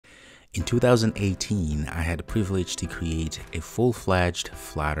In 2018, I had the privilege to create a full-fledged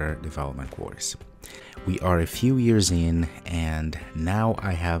Flutter development course. We are a few years in, and now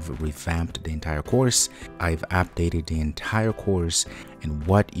I have revamped the entire course. I've updated the entire course, and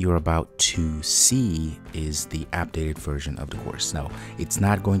what you're about to see is the updated version of the course. Now, it's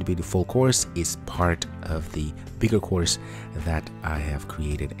not going to be the full course, it's part of the bigger course that I have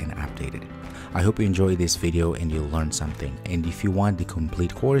created and updated. I hope you enjoy this video and you'll learn something. And if you want the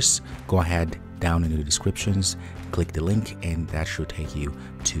complete course, go ahead down in the descriptions, click the link, and that should take you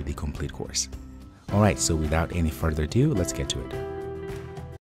to the complete course. Alright, so without any further ado, let's get to it.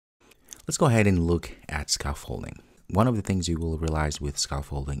 Let's go ahead and look at scaffolding. One of the things you will realize with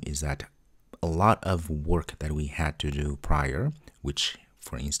scaffolding is that a lot of work that we had to do prior, which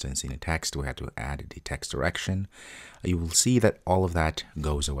for instance in a text we had to add the text direction, you will see that all of that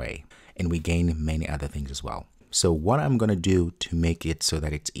goes away and we gain many other things as well. So what I'm going to do to make it so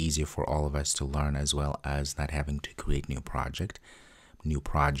that it's easier for all of us to learn, as well as not having to create new projects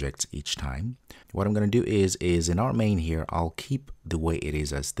each time, what I'm going to do is in our main here, I'll keep the way it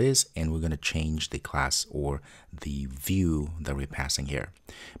is as this, and we're going to change the class or the view that we're passing here.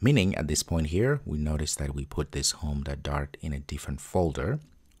 Meaning at this point here, we notice that we put this home.dart in a different folder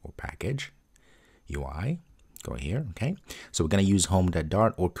or package, UI, go here, okay? So we're going to use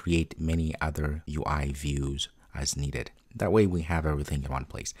home.dart or create many other UI views as needed. That way we have everything in one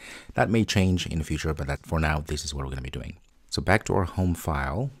place. That may change in the future, but for now, this is what we're going to be doing. So back to our home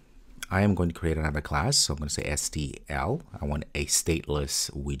file, I am going to create another class. So I'm going to say STL. I want a stateless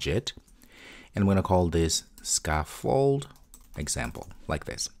widget. And I'm going to call this scaffold example, like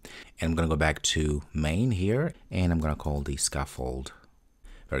this. And I'm going to go back to main here, and I'm going to call the scaffold.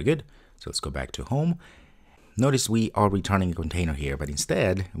 Very good. So let's go back to home. Notice we are returning a container here, but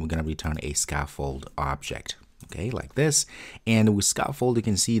instead we're going to return a scaffold object. Okay, like this. And with scaffold, you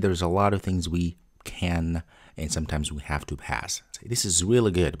can see there's a lot of things we can and sometimes we have to pass. This is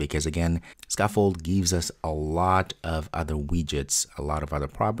really good because, again, scaffold gives us a lot of other widgets, a lot of other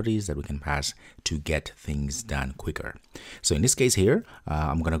properties that we can pass to get things done quicker. So in this case here,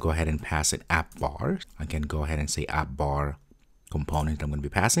 I'm going to go ahead and pass an app bar. I can go ahead and say app bar component I'm going to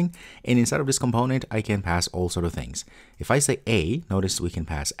be passing, and inside of this component I can pass all sort of things. If I say A, notice we can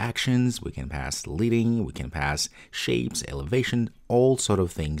pass actions, we can pass leading, we can pass shapes, elevation, all sort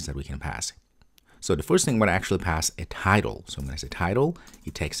of things that we can pass. So the first thing I'm going to actually pass a title. So I'm going to say title,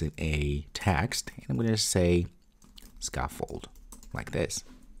 it takes in a text, and I'm going to say scaffold, like this.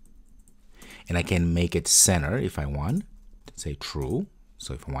 And I can make it center if I want, say true.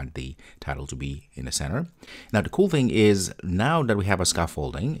 So if I want the title to be in the center. Now the cool thing is, now that we have a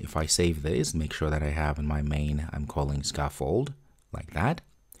scaffolding, if I save this, make sure that I have in my main, I'm calling scaffold, like that.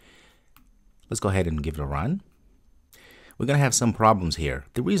 Let's go ahead and give it a run. We're going to have some problems here.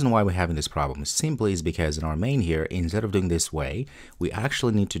 The reason why we're having this problem simply is because in our main here, instead of doing this way, we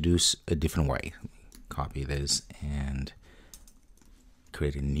actually need to do a different way. Copy this and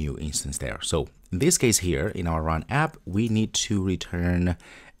create a new instance there. So in this case here, in our run app, we need to return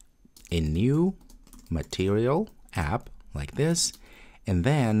a new material app like this. And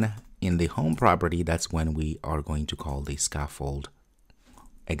then in the home property, that's when we are going to call the scaffold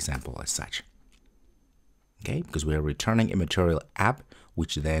example as such. Okay, because we are returning a material app,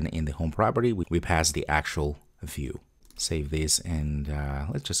 which then in the home property, we pass the actual view. Save this and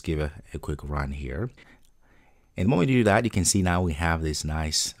let's just give a quick run here. And the moment you do that, you can see now we have this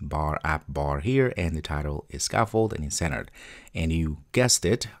nice app bar here, and the title is scaffold and it's centered. And you guessed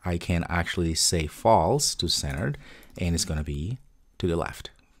it, I can actually say false to centered, and it's going to be to the left.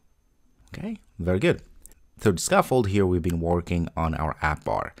 Okay, very good. So the scaffold here, we've been working on our app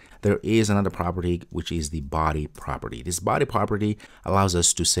bar. There is another property, which is the body property. This body property allows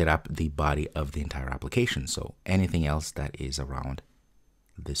us to set up the body of the entire application. So anything else that is around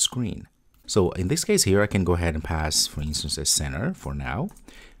the screen. So in this case here, I can go ahead and pass, for instance, a center for now,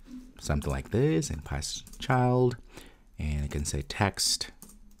 something like this, and pass child, and I can say text,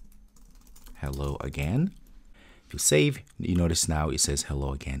 hello again. If you save, you notice now it says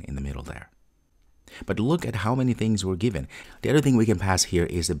hello again in the middle there. But look at how many things we're given. The other thing we can pass here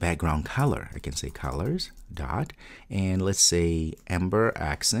is the background color. I can say colors, dot, and let's say amber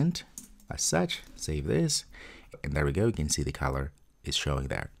accent as such. Save this, and there we go. You can see the color is showing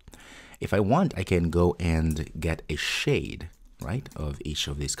there. If I want, I can go and get a shade, right, of each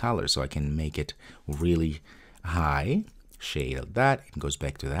of these colors. So I can make it really high, shade of that, it goes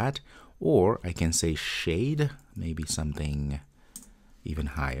back to that. Or I can say shade, maybe something even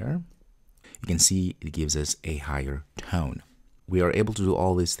higher. You can see it gives us a higher tone. We are able to do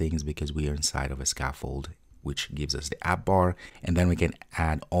all these things because we are inside of a scaffold which gives us the app bar, and then we can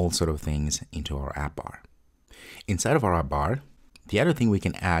add all sort of things into our app bar. Inside of our app bar, the other thing we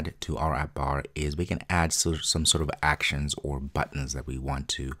can add to our app bar is we can add some sort of actions or buttons that we want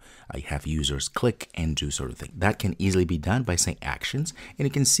to have users click and do sort of thing. That can easily be done by saying actions, and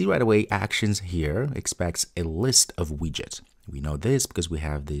you can see right away actions here expects a list of widgets. We know this because we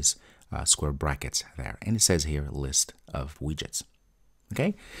have these square brackets there, and it says here list of widgets.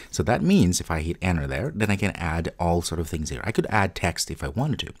 Okay, so that means if I hit enter there, then I can add all sort of things here. I could add text if I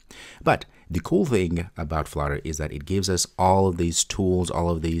wanted to, but the cool thing about Flutter is that it gives us all of these tools, all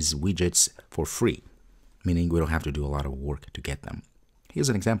of these widgets for free, meaning we don't have to do a lot of work to get them. Here's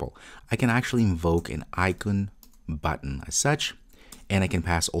an example. I can actually invoke an icon button as such, and I can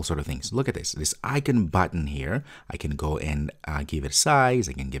pass all sort of things. Look at this icon button here. I can go and give it size,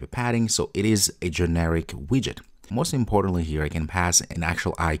 I can give it padding, so it is a generic widget. Most importantly here, I can pass an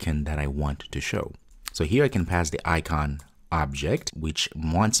actual icon that I want to show. So here I can pass the icon object, which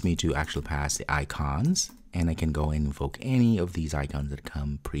wants me to actually pass the icons, and I can go and invoke any of these icons that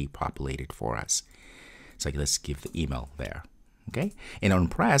come pre-populated for us. So let's give the email there. Okay, and on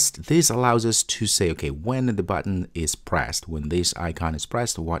pressed, this allows us to say, okay, when the button is pressed, when this icon is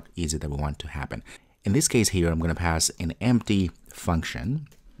pressed, what is it that we want to happen? In this case here, I'm going to pass an empty function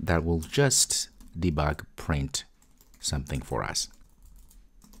that will just debug print something for us.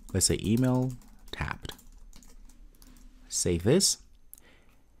 Let's say email tapped. Save this.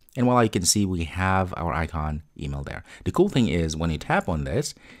 And while you can see, we have our icon email there. The cool thing is when you tap on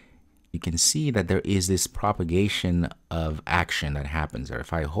this, you can see that there is this propagation of action that happens there.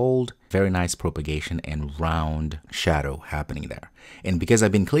 If I hold, very nice propagation and round shadow happening there. And because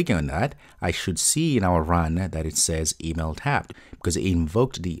I've been clicking on that, I should see in our run that it says email tapped because it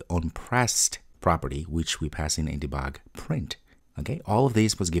invoked the onPressed property, which we pass in a debug print. Okay, all of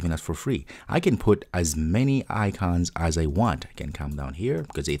this was given us for free. I can put as many icons as I want. I can come down here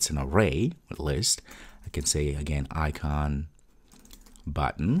because it's an array list. I can say again icon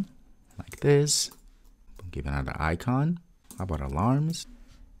button like this. Give another icon. How about alarms?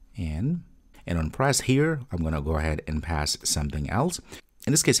 And on press here, I'm going to go ahead and pass something else.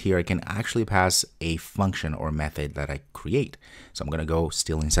 In this case here, I can actually pass a function or method that I create. So I'm going to go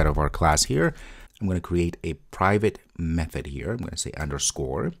still inside of our class here. I'm going to create a private method here. I'm going to say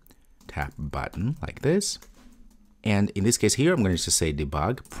underscore tap button like this. And in this case here, I'm going to just say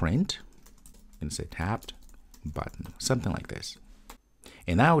debug print and say tapped button, something like this.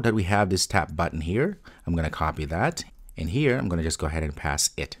 And now that we have this tap button here, I'm going to copy that. And here, I'm going to just go ahead and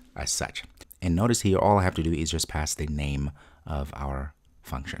pass it as such. And notice here, all I have to do is just pass the name of our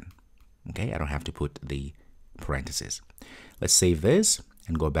function. Okay, I don't have to put the parentheses. Let's save this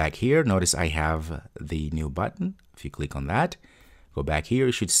and go back here. Notice I have the new button. If you click on that, go back here,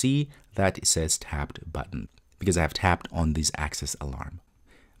 you should see that it says tapped button because I have tapped on this access alarm.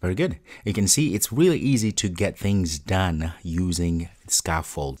 Very good. You can see it's really easy to get things done using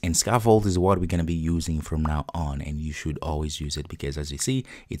scaffold. And scaffold is what we're going to be using from now on. And you should always use it because as you see,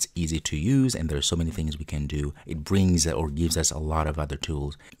 it's easy to use and there are so many things we can do. It brings or gives us a lot of other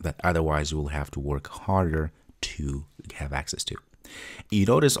tools that otherwise we'll have to work harder to have access to. You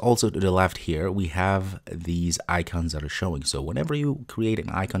notice also to the left here, we have these icons that are showing. So whenever you create an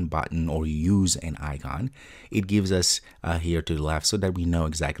icon button or you use an icon, it gives us here to the left so that we know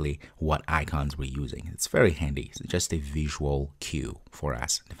exactly what icons we're using. It's very handy. It's just a visual cue for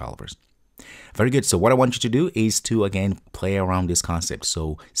us developers. Very good. So what I want you to do is to, again, play around this concept.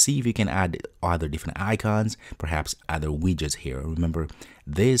 So see if you can add other different icons, perhaps other widgets here. Remember,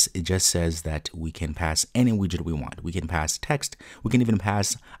 this it just says that we can pass any widget we want. We can pass text. We can even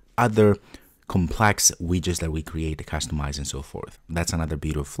pass other complex widgets that we create, customize, and so forth. That's another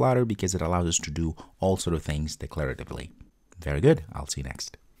beauty of Flutter because it allows us to do all sort of things declaratively. Very good. I'll see you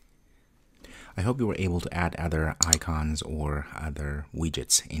next. I hope you were able to add other icons or other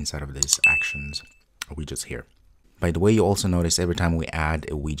widgets inside of these actions or widgets here. By the way, you also notice every time we add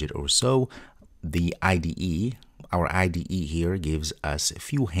a widget or so, the IDE, our IDE here gives us a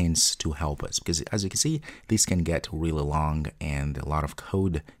few hints to help us because as you can see, this can get really long and a lot of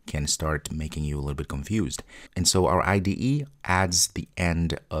code can start making you a little bit confused. And so our IDE adds the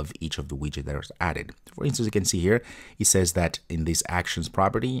end of each of the widgets that are added. For instance, you can see here, it says that in this actions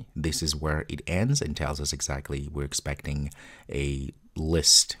property, this is where it ends and tells us exactly we're expecting a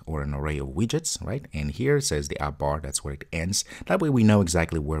list or an array of widgets, right? And here it says the app bar, that's where it ends. That way we know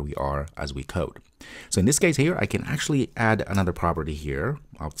exactly where we are as we code. So in this case here, I can actually add another property here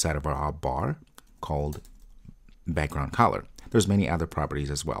outside of our app bar called background color. There's many other properties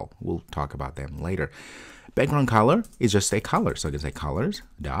as well. We'll talk about them later. Background color is just a color. So I can say colors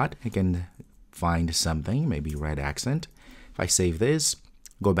dot, I can find something, maybe red accent. If I save this,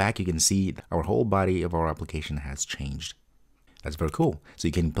 go back, you can see our whole body of our application has changed. That's very cool. So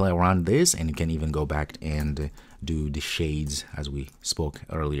you can play around this, and you can even go back and do the shades as we spoke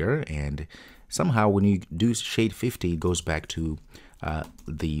earlier. And somehow when you do shade 50, it goes back to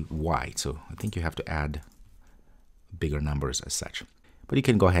the white. So I think you have to add bigger numbers as such. But you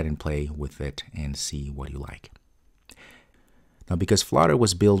can go ahead and play with it and see what you like. Now, because Flutter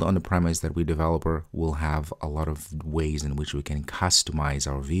was built on the premise that we developer will have a lot of ways in which we can customize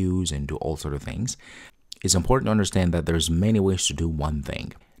our views and do all sort of things, it's important to understand that there's many ways to do one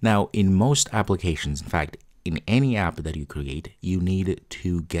thing. Now, in most applications, in fact, in any app that you create, you need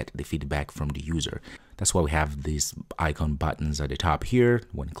to get the feedback from the user. That's why we have these icon buttons at the top here.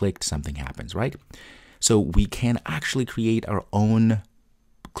 When clicked, something happens, right? So we can actually create our own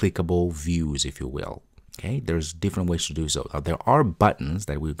clickable views, if you will. Okay, there's different ways to do so. Now, there are buttons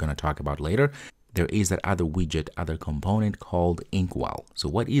that we're going to talk about later. There is that other widget, other component called Inkwell. So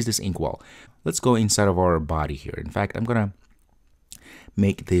what is this Inkwell? Let's go inside of our body here. In fact, I'm going to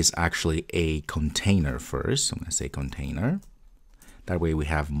make this actually a container first. I'm going to say container. That way we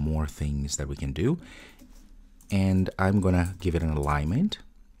have more things that we can do. And I'm going to give it an alignment.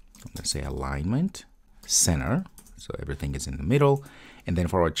 I'm going to say alignment center. So everything is in the middle. And then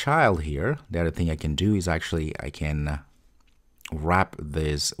for our child here, the other thing I can do is actually I can wrap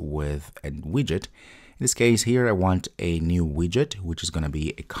this with a widget. In this case here, I want a new widget, which is going to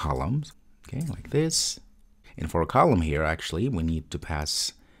be a column. Okay, like this. And for a column here, actually, we need to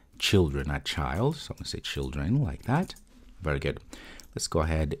pass children, not child. So I'm going to say children like that. Very good. Let's go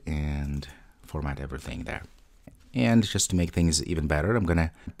ahead and format everything there. And just to make things even better, I'm going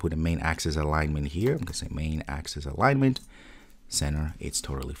to put a main axis alignment here. I'm going to say main axis alignment. Center, it's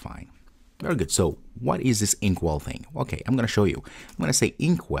totally fine. Very good. So what is this Inkwell thing? Okay, I'm going to show you. I'm going to say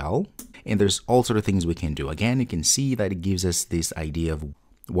Inkwell, and there's all sort of things we can do. Again, you can see that it gives us this idea of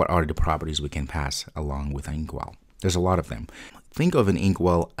what are the properties we can pass along with Inkwell. There's a lot of them. Think of an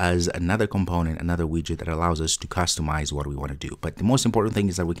Inkwell as another component, another widget that allows us to customize what we want to do. But the most important thing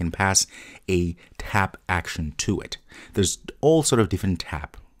is that we can pass a tap action to it. There's all sort of different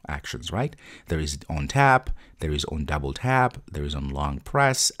tap actions, right? There is on tap, there is on double tap, there is on long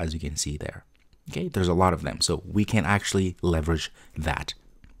press, as you can see there. Okay, there's a lot of them, so we can actually leverage that.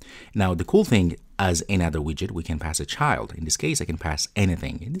 Now, the cool thing, as any other widget, we can pass a child. In this case, I can pass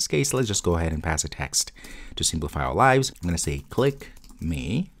anything. In this case, let's just go ahead and pass a text to simplify our lives. I'm going to say click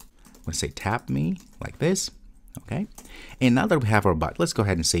me. I'm going to say tap me like this. Okay, and now that we have our button, let's go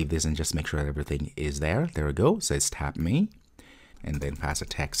ahead and save this and just make sure that everything is there. There we go. It says tap me. And then pass a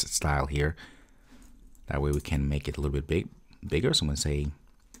text style here. That way we can make it a little bit bigger. So I'm going to say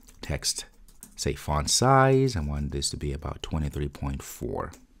text, say font size. I want this to be about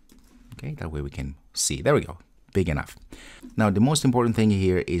 23.4. Okay, that way we can see. There we go. Big enough. Now, the most important thing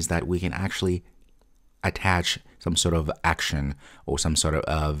here is that we can actually attach some sort of action or some sort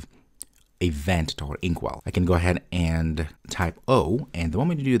of event to our Inkwell. I can go ahead and type O, and the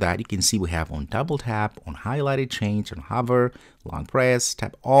moment you do that, you can see we have on double tap, on highlighted change, on hover, long press,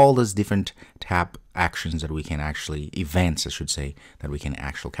 tap, all those different tap actions that we can actually, events I should say, that we can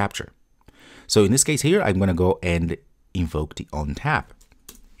actually capture. So in this case here, I'm going to go and invoke the on tap.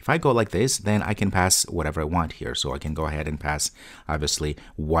 If I go like this, then I can pass whatever I want here. So I can go ahead and pass, obviously,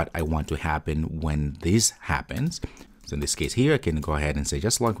 what I want to happen when this happens. So in this case here, I can go ahead and say,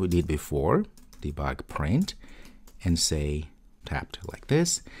 just like we did before, debug print, and say tapped like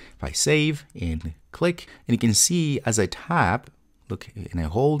this. If I save and click, and you can see as I tap, look, and I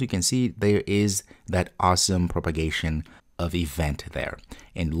hold, you can see there is that awesome propagation of event there.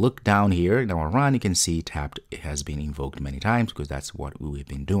 And look down here in our run, you can see tapped, it has been invoked many times because that's what we've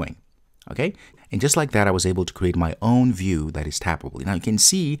been doing. Okay, and just like that, I was able to create my own view that is tappable. Now you can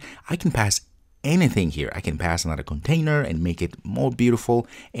see I can pass anything here. I can pass another container and make it more beautiful,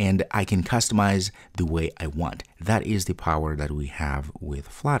 and I can customize the way I want. That is the power that we have with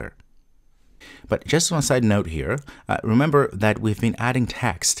Flutter. But just on a side note here, remember that we've been adding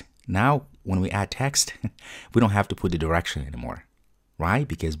text. Now, when we add text, we don't have to put the direction anymore, right?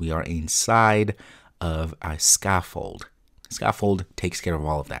 Because we are inside of a scaffold. Scaffold takes care of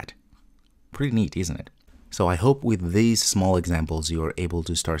all of that. Pretty neat, isn't it? So I hope with these small examples, you are able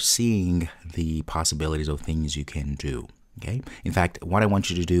to start seeing the possibilities of things you can do. Okay. In fact, what I want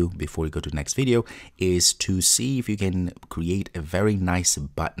you to do before we go to the next video is to see if you can create a very nice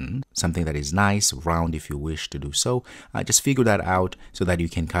button, something that is nice, round if you wish to do so. Just figure that out so that you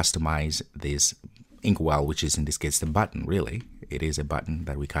can customize this Inkwell, which is in this case the button, really. It is a button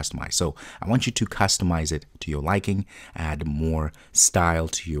that we customize. So I want you to customize it to your liking, add more style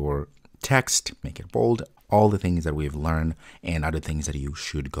to your text, make it bold, all the things that we've learned and other things that you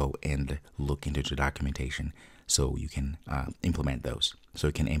should go and look into the documentation so you can implement those, so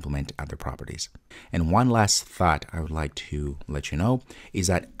you can implement other properties. And one last thought I would like to let you know is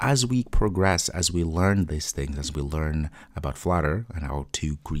that as we progress, as we learn these things, as we learn about Flutter and how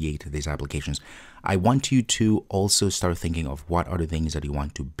to create these applications, I want you to also start thinking of what are the things that you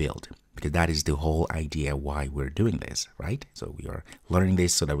want to build, because that is the whole idea why we're doing this, right? So we are learning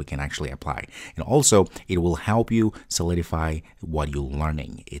this so that we can actually apply. And also, it will help you solidify what you're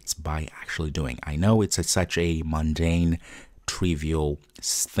learning. It's by actually doing. I know it's such a mundane, trivial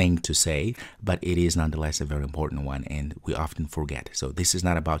thing to say, but it is nonetheless a very important one, and we often forget. So this is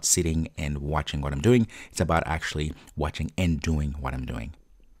not about sitting and watching what I'm doing. It's about actually watching and doing what I'm doing.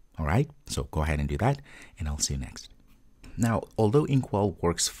 All right, so go ahead and do that, and I'll see you next. Now, although Inkwell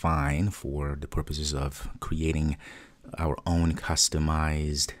works fine for the purposes of creating our own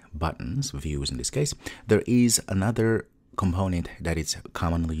customized buttons, views in this case, there is another component that is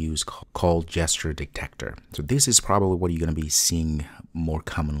commonly used called gesture detector. So this is probably what you're going to be seeing more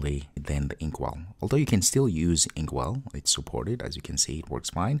commonly than the Inkwell. Although you can still use Inkwell, it's supported, as you can see, it works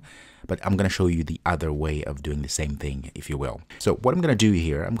fine. But I'm going to show you the other way of doing the same thing, if you will. So what I'm going to do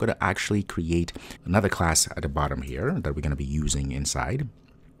here, I'm going to actually create another class at the bottom here that we're going to be using inside.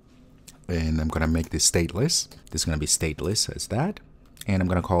 And I'm going to make this stateless. This is going to be stateless as that. And I'm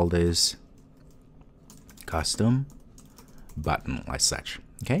going to call this custom button as such.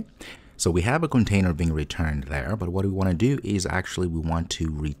 Okay, so we have a container being returned there, but what we want to do is actually we want to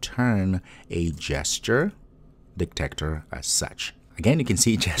return a gesture detector as such. Again, you can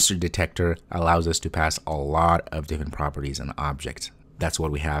see gesture detector allows us to pass a lot of different properties and objects. That's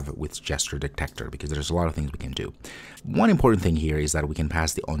what we have with gesture detector, because there's a lot of things we can do. One important thing here is that we can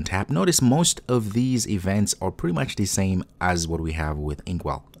pass the on-tap. Notice most of these events are pretty much the same as what we have with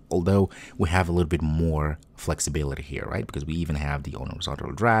Inkwell, although we have a little bit more flexibility here, right? Because we even have the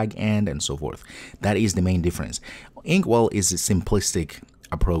horizontal drag and so forth. That is the main difference. Inkwell is a simplistic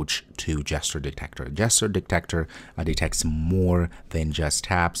approach to gesture detector. Gesture detector detects more than just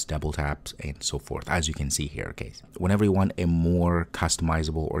taps, double taps, and so forth, as you can see here. Okay, whenever you want a more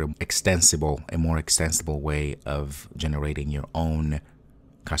customizable or a more extensible way of generating your own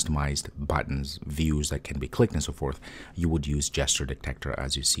customized buttons, views that can be clicked and so forth, you would use gesture detector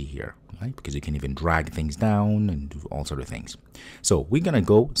as you see here, right? Because you can even drag things down and do all sort of things. So we're gonna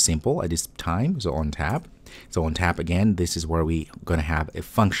go simple at this time. So on tap. So on tap again, this is where we're gonna have a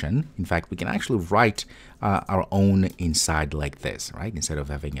function. In fact, we can actually write our own inside like this, right? Instead of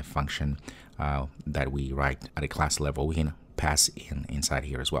having a function that we write at a class level, we can pass inside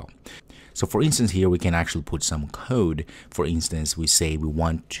here as well. So for instance, here we can actually put some code. For instance, we say we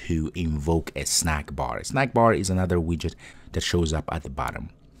want to invoke a snack bar. A snack bar is another widget that shows up at the bottom.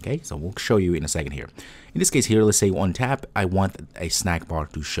 Okay, so we'll show you in a second here. In this case here, let's say on tap, I want a snack bar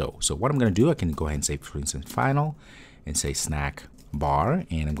to show. So what I'm going to do, I can go ahead and say, for instance, final and say snack bar,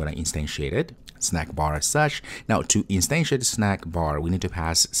 and I'm going to instantiate it. Snack bar as such. Now to instantiate the snack bar, we need to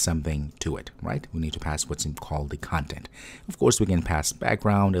pass something to it, right? We need to pass what's called the content. Of course, we can pass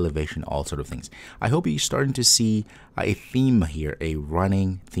background, elevation, all sort of things. I hope you're starting to see a theme here, a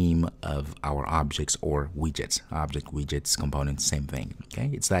running theme of our objects or widgets. Object, widgets, components, same thing. Okay,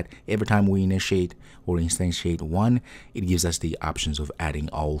 it's that every time we initiate or instantiate one, it gives us the options of adding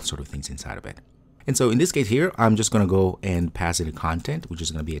all sort of things inside of it. And so in this case here, I'm just going to go and pass it a content, which is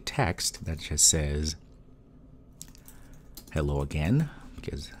going to be a text that just says hello again,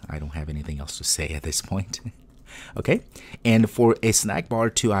 because I don't have anything else to say at this point. Okay, and for a snack bar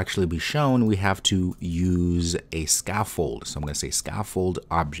to actually be shown, we have to use a scaffold. So I'm going to say scaffold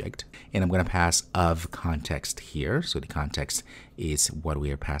object, and I'm going to pass of context here. So the context is what we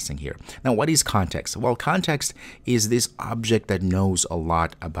are passing here. Now, what is context? Well, context is this object that knows a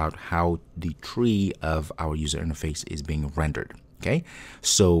lot about how the tree of our user interface is being rendered. Okay,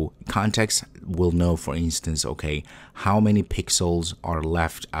 so context will know, for instance, okay, how many pixels are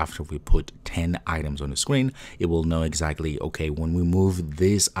left after we put 10 items on the screen. It will know exactly, okay, when we move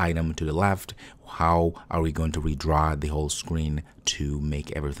this item to the left, how are we going to redraw the whole screen to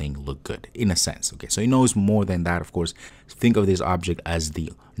make everything look good, in a sense. Okay, so it knows more than that. Of course, think of this object as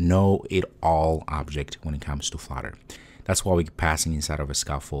the know-it-all object when it comes to Flutter. That's why we're passing inside of a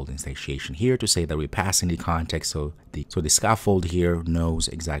scaffold instantiation here to say that we're passing the context. So the scaffold here knows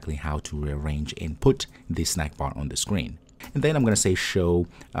exactly how to rearrange and put the snack bar on the screen. And then I'm going to say show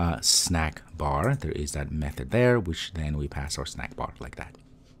snack bar. There is that method there, which then we pass our snack bar like that.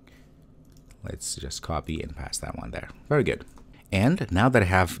 Let's just copy and pass that one there. Very good. And now that I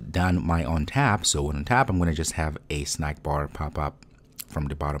have done my on tap, so on tap, I'm going to just have a snack bar pop up from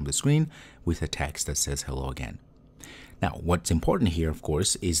the bottom of the screen with a text that says hello again. Now, what's important here, of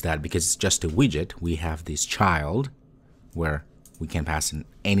course, is that because it's just a widget, we have this child where we can pass in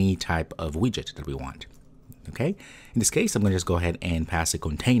any type of widget that we want. Okay, in this case, I'm going to just go ahead and pass a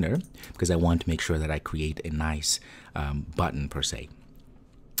container because I want to make sure that I create a nice button per se.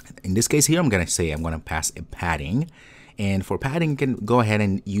 In this case here, I'm going to say I'm going to pass a padding. And for padding, you can go ahead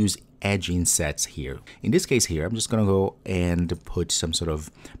and use edge insets here. In this case here, I'm just going to go and put some sort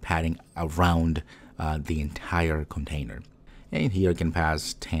of padding around the entire container. And here I can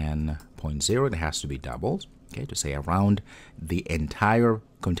pass 10.0. It has to be doubled. Okay, to say around the entire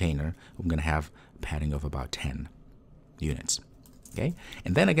container, I'm going to have padding of about 10 units. Okay,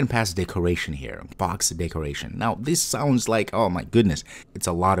 and then I can pass decoration here, box decoration. Now this sounds like, oh my goodness, it's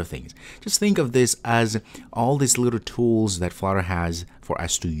a lot of things. Just think of this as all these little tools that Flutter has for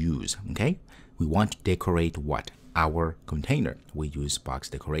us to use. Okay, we want to decorate what? Our container. We use box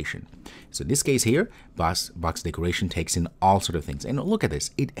decoration. So in this case here, box decoration takes in all sort of things. And look at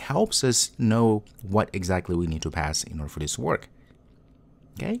this, it helps us know what exactly we need to pass in order for this to work.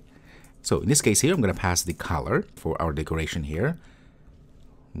 Okay, so in this case here, I'm going to pass the color for our decoration here.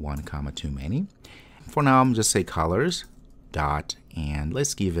 1 comma too many. For now, I'm just say colors dot, and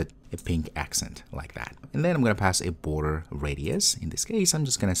let's give it a pink accent like that. And then I'm going to pass a border radius. In this case, I'm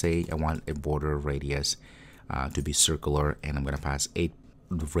just going to say I want a border radius to be circular, and I'm going to pass the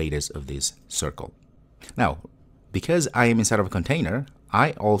radius of this circle. Now, because I am inside of a container,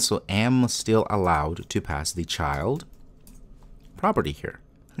 I also am still allowed to pass the child property here.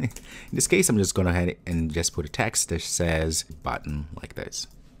 In this case, I'm just going to go ahead and just put a text that says button like this.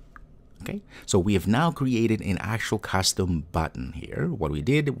 Okay, so we have now created an actual custom button here. What we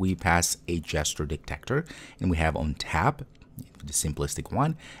did, we passed a gesture detector, and we have on tap, the simplistic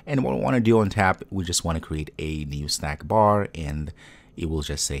one. And what we want to do on tap, we just want to create a new snack bar, and it will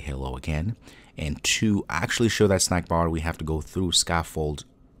just say hello again. And to actually show that snack bar, we have to go through scaffold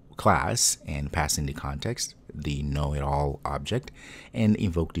class and pass in the context, the know-it-all object, and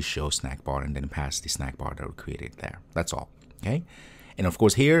invoke the show snack bar, and then pass the snack bar that we created there. That's all. Okay. And of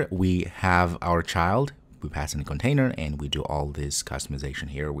course here we have our child, we pass in a container, and we do all this customization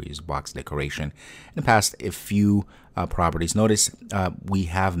here. We use box decoration and pass a few properties. Notice we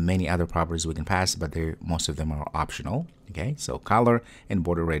have many other properties we can pass, but most of them are optional. Okay, so color and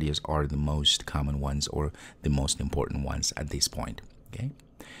border radius are the most common ones, or the most important ones at this point. Okay,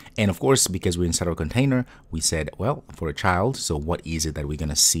 and of course, because we're inside of a container, we said, well, for a child, so what is it that we're going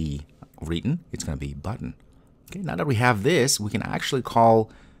to see written? It's going to be button. Okay, now that we have this, we can actually call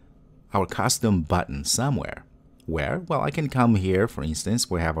our custom button somewhere. Where? Well, I can come here, for instance,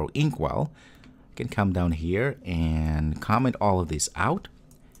 we have our inkwell. I can come down here and comment all of this out,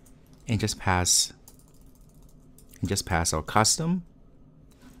 and just pass our custom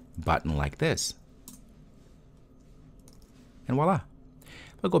button like this. And voila.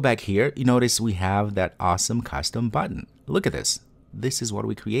 If I go back here, you notice we have that awesome custom button. Look at this. This is what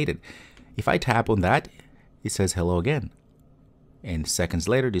we created. If I tap on that, it says hello again. And seconds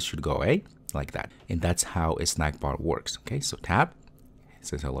later, this should go away like that. And that's how a snack bar works. Okay, so tap, it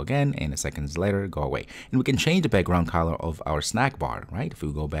says hello again, and seconds later, go away. And we can change the background color of our snack bar, right? If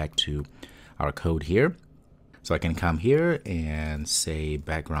we go back to our code here, so I can come here and say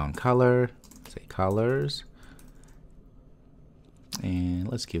background color, say colors, and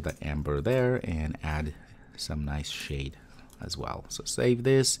let's give that amber there and add some nice shade as well. So save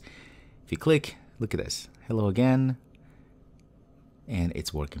this. If you click, look at this, hello again, and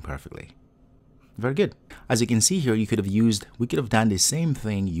it's working perfectly. Very good. As you can see here, we could have done the same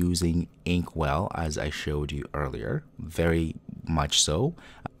thing using Inkwell as I showed you earlier. Very much so,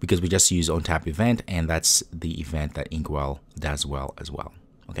 because we just use onTap event, and that's the event that Inkwell does well as well.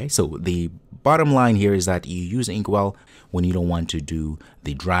 Okay, so the bottom line here is that you use Inkwell when you don't want to do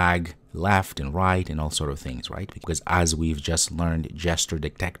the drag left and right and all sort of things, right? Because as we've just learned, gesture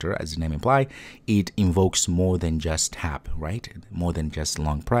detector, as the name implies, it invokes more than just tap, right? More than just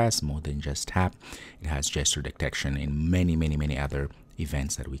long press, more than just tap. It has gesture detection and many other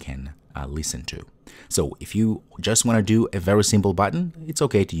events that we can listen to. So if you just want to do a very simple button, it's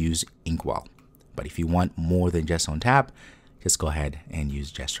okay to use Inkwell. But if you want more than just on tap, just go ahead and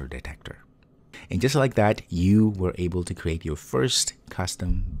use gesture detector. And just like that, you were able to create your first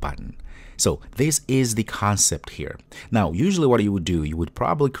custom button. So this is the concept here. Now, usually what you would do, you would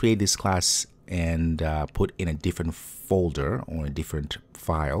probably create this class and put in a different folder or a different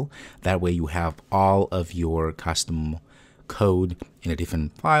file. That way you have all of your custom code in a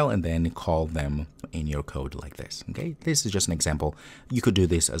different file and then call them in your code like this. Okay, this is just an example. You could do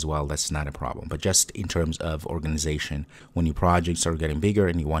this as well, that's not a problem. But just in terms of organization, when your projects are getting bigger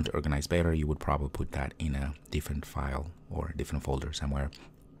and you want to organize better, you would probably put that in a different file or a different folder somewhere.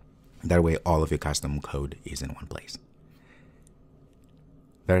 That way all of your custom code is in one place.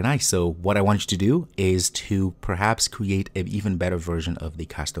 Very nice. So what I want you to do is to perhaps create an even better version of the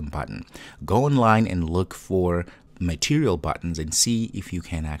custom button. Go online and look for material buttons and see if you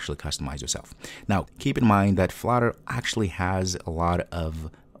can actually customize yourself. Now, keep in mind that Flutter actually has a lot of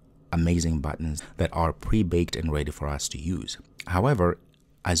amazing buttons that are pre-baked and ready for us to use. However,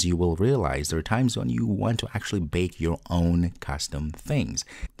 as you will realize, there are times when you want to actually bake your own custom things.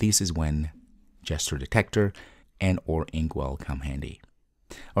 This is when gesture detector and or inkwell come handy.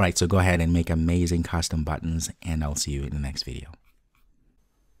 All right, so go ahead and make amazing custom buttons, and I'll see you in the next video.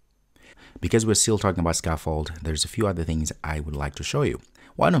 Because we're still talking about scaffold, there's a few other things I would like to show you.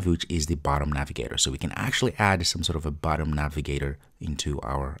 One of which is the bottom navigator. So we can actually add some sort of a bottom navigator into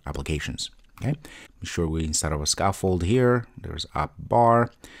our applications. Okay, make sure we, instead of a scaffold here, there's up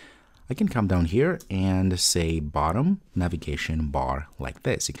bar. I can come down here and say bottom navigation bar like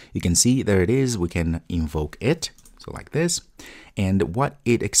this. You can see there it is. We can invoke it. So like this. And what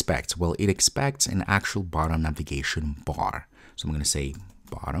it expects? Well, it expects an actual bottom navigation bar. So I'm going to say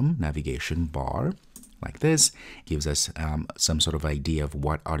bottom navigation bar like this. Gives us some sort of idea of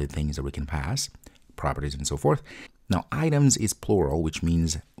what are the things that we can pass, properties and so forth. Now items is plural, which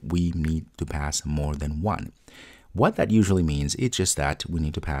means we need to pass more than one. What that usually means, it's just that we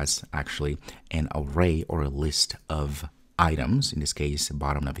need to pass actually an array or a list of items, in this case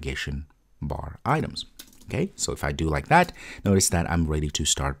bottom navigation bar items. Okay, so if I do like that, notice that I'm ready to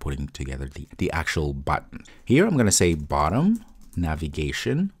start putting together the actual button. Here I'm going to say bottom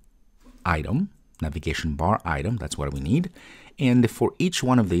navigation item, navigation bar item, that's what we need. And for each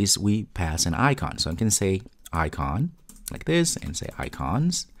one of these, we pass an icon. So I can say icon like this and say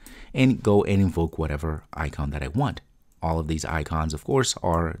icons and go and invoke whatever icon that I want. All of these icons, of course,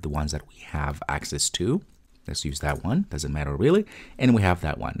 are the ones that we have access to. Let's use that one, doesn't matter really. And we have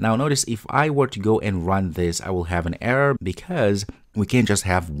that one. Now notice if I were to go and run this, I will have an error because we can't just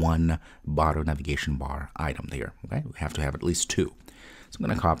have one bottom navigation bar item there. Okay, we have to have at least two. So I'm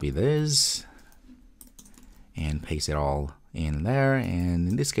going to copy this and paste it all in there. And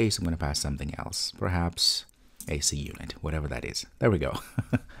in this case, I'm going to pass something else, perhaps AC unit, whatever that is. There we go.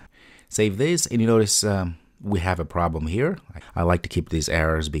 Save this, and you notice we have a problem here. I like to keep these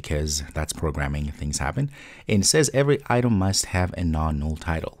errors because that's programming, things happen. And it says every item must have a non-null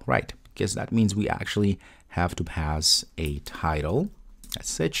title, right? Because that means we actually have to pass a title as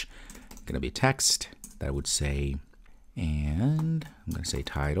such. It's going to be text that would say, and I'm going to say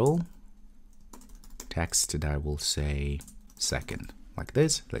title, text that will say second, like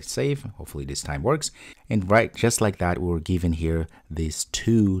this. Let's save. Hopefully this time works. And right, just like that, we were given here these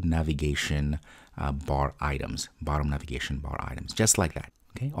two navigation bar items, bottom navigation bar items, just like that.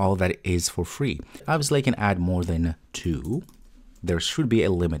 Okay, all of that is for free. Obviously, I can add more than two. There should be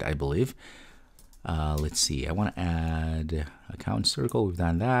a limit, I believe. Let's see. I want to add a count circle. We've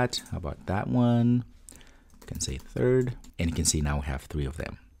done that. How about that one? I can say third, and you can see now we have three of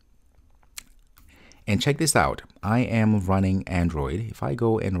them. And check this out. I am running Android. If I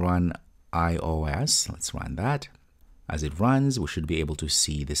go and run iOS, let's run that. As it runs, we should be able to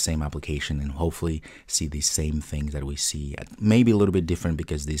see the same application and hopefully see the same things that we see. Maybe a little bit different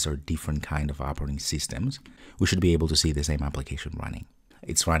because these are different kind of operating systems. We should be able to see the same application running.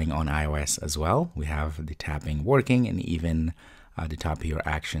 It's running on iOS as well. We have the tapping working, and even the top here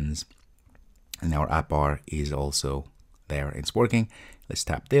actions. And our app bar is also there. It's working. Let's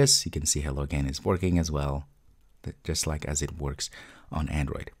tap this. You can see hello again is working as well, just like as it works on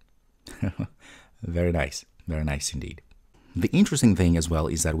Android. Very nice. Very nice indeed. The interesting thing as well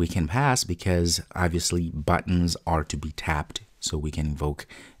is that we can pass because obviously buttons are to be tapped, so we can invoke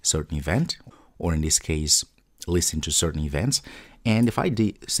a certain event, or in this case, listen to certain events. And if I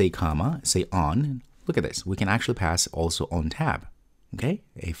say comma, say on, look at this, we can actually pass also on tab, okay,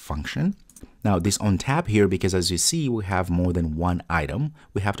 a function. Now this on tab here, because as you see, we have more than one item,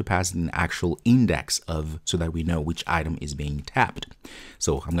 we have to pass an actual index of, so that we know which item is being tapped.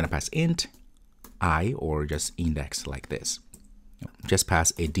 So I'm going to pass int I, or just index like this. Just pass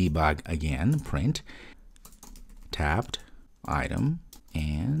a debug again, print tapped item,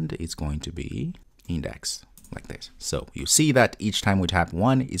 and it's going to be index like this. So you see that each time we tap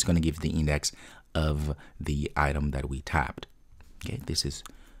one, it's going to give the index of the item that we tapped. Okay, this is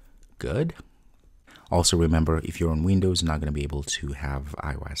good. Also remember, if you're on Windows, you're not going to be able to have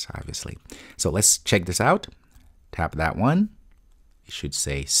iOS, obviously. So let's check this out. Tap that one. should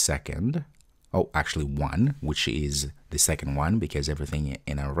say second. Oh, actually 1, which is the second one because everything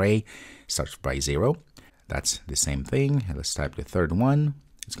in an array starts by 0. That's the same thing. Let's type the third one.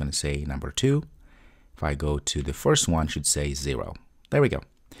 It's going to say number 2. If I go to the first one, it should say 0. There we go.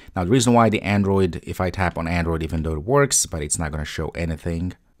 Now, the reason why the Android, if I tap on Android, even though it works, but it's not going to show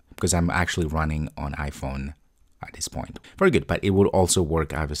anything because I'm actually running on iPhone at this point. Very good, but it would also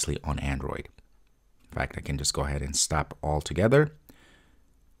work obviously on Android. In fact, I can just go ahead and stop altogether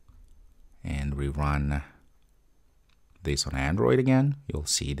and rerun this on Android again. You'll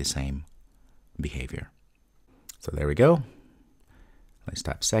see the same behavior. So there we go. Let's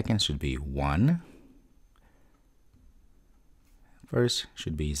type second, should be 1. First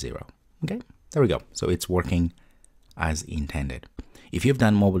should be 0. Okay, there we go. So it's working as intended. If you've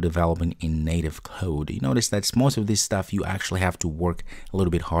done mobile development in native code, you notice that most of this stuff you actually have to work a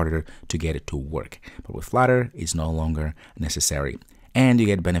little bit harder to get it to work. But with Flutter, it's no longer necessary. And you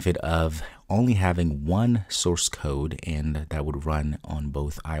get benefit of only having one source code, and that would run on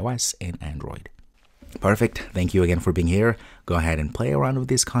both iOS and Android. Perfect. Thank you again for being here. Go ahead and play around with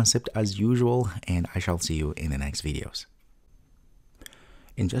this concept as usual, and I shall see you in the next videos.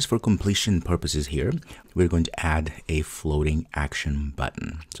 And just for completion purposes here, we're going to add a floating action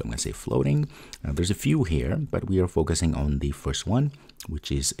button. So I'm going to say floating. Now, there's a few here, but we are focusing on the first one,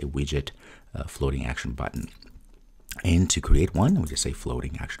 which is a widget floating action button. And to create one, we'll just say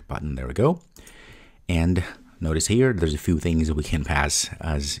floating action button. There we go. And notice here, there's a few things that we can pass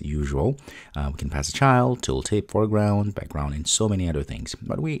as usual. We can pass a child, tooltip, foreground, background, and so many other things.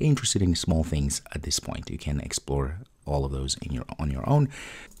 But we're interested in small things at this point. You can explore all of those on your own.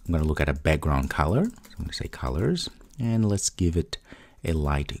 I'm going to look at a background color. So I'm going to say colors, and let's give it a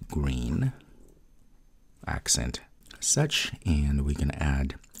light green accent as such. And we can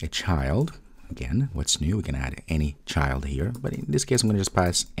add a child. Again, what's new? We can add any child here, but in this case, I'm going to just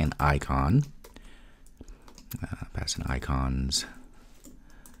pass an icon. Pass in icons,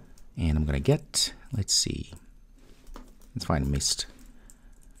 and I'm going to get, let's see, let's find mist.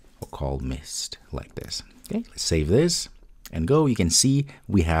 We'll call mist like this. Okay, let's save this and go. You can see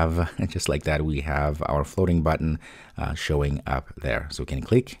we have, just like that, we have our floating button showing up there. So we can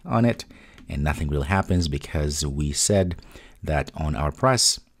click on it and nothing really happens because we said that on our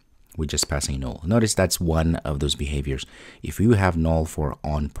press, we're just passing null. Notice that's one of those behaviors. If you have null for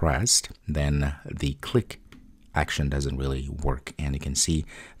on pressed, then the click action doesn't really work. And you can see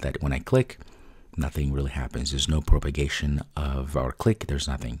that when I click, nothing really happens. There's no propagation of our click. There's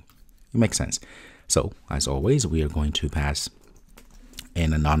nothing. It makes sense. So as always, we are going to pass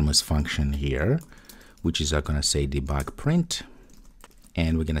an anonymous function here, which is going to say debug print.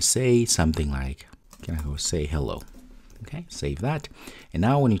 And we're going to say something like, can I go say hello? Okay, save that. And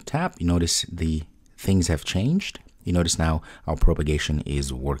now when you tap, you notice the things have changed. You notice now our propagation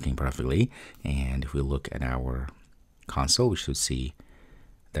is working perfectly. And if we look at our console, we should see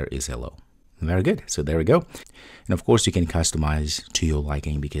there is hello. Very good. So there we go. And of course, you can customize to your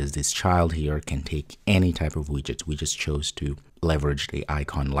liking because this child here can take any type of widget. We just chose to leverage the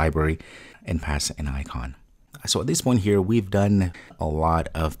icon library and pass an icon. So at this point here, we've done a lot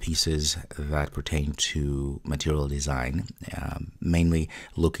of pieces that pertain to material design, mainly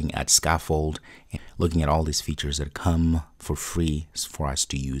looking at scaffold, and looking at all these features that come for free for us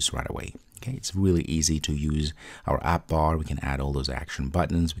to use right away. Okay, it's really easy to use our app bar. We can add all those action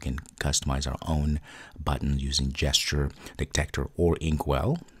buttons. We can customize our own buttons using gesture, detector, or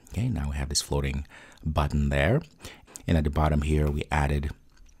inkwell. Okay, now we have this floating button there. And at the bottom here, we added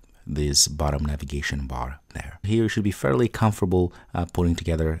this bottom navigation bar there. Here you should be fairly comfortable putting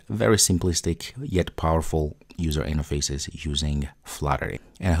together very simplistic yet powerful user interfaces using Flutter.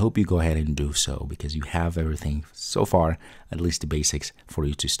 And I hope you go ahead and do so because you have everything so far, at least the basics, for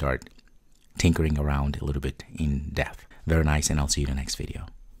you to start tinkering around a little bit in depth. Very nice, and I'll see you in the next video.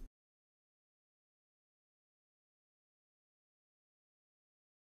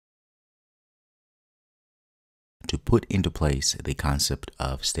 To put into place the concept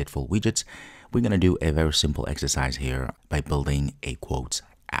of stateful widgets, we're going to do a very simple exercise here by building a quotes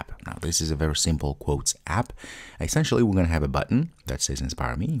app. Now, this is a very simple quotes app. Essentially, we're going to have a button that says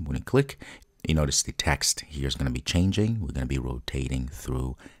inspire me. When you click, you notice the text here is going to be changing. We're going to be rotating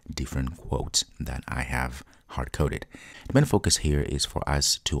through different quotes that I have hard-coded. The main focus here is for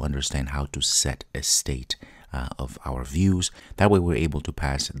us to understand how to set a state of our views. That way we're able to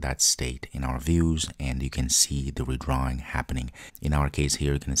pass that state in our views and you can see the redrawing happening. In our case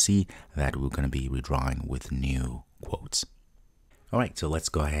here, you can see that we're going to be redrawing with new quotes. All right, so let's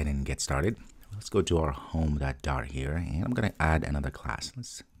go ahead and get started. Let's go to our home.dart here and I'm going to add another class.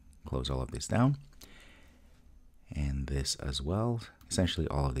 Let's close all of this down and this as well. essentially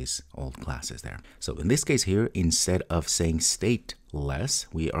all of these old classes there. So in this case here, instead of saying stateless,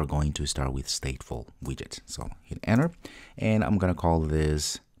 we are going to start with stateful widget. So hit enter, and I'm going to call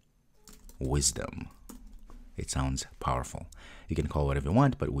this wisdom. It sounds powerful. You can call it whatever you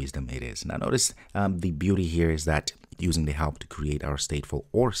want, but wisdom it is. Now notice the beauty here is that using the help to create our stateful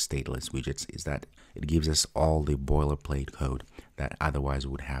or stateless widgets is that it gives us all the boilerplate code that otherwise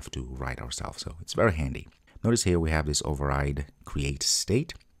we would have to write ourselves. So it's very handy. Notice here we have this override create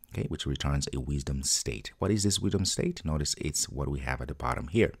state, okay, which returns a wisdom state. What is this wisdom state? Notice it's what we have at the bottom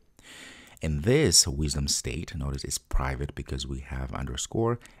here. And this wisdom state, notice it's private because we have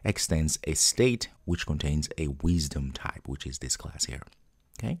underscore, extends a state which contains a wisdom type, which is this class here,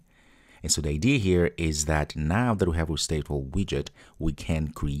 okay? And so the idea here is that now that we have a stateful widget, we can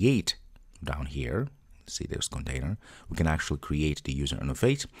create down here, see there's container, we can actually create the user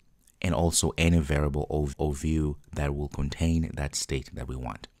interface and also any variable or view that will contain that state that we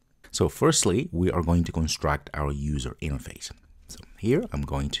want. So firstly, we are going to construct our user interface. So here I'm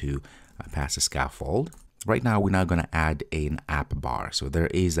going to pass a scaffold. Right now, we're not going to add an app bar. So there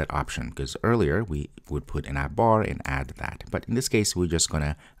is that option because earlier we would put an app bar and add that. But in this case, we're just going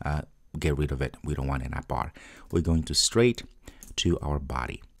to get rid of it. We don't want an app bar. We're going to straight to our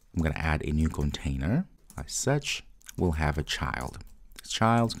body. I'm going to add a new container. As such, we'll have a child. This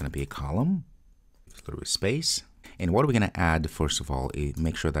child's going to be a column, a little space. And what we're going to add, first of all, is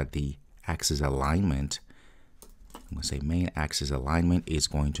make sure that the axis alignment, I'm going to say main axis alignment is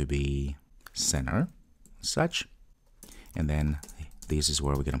going to be center, such. And then this is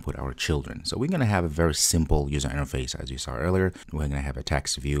where we're going to put our children. So we're going to have a very simple user interface, as you saw earlier. We're going to have a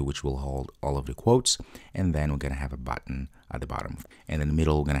text view, which will hold all of the quotes. And then we're going to have a button at the bottom. And in the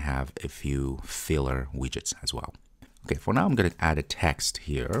middle, we're going to have a few filler widgets as well. Okay, for now, I'm going to add a text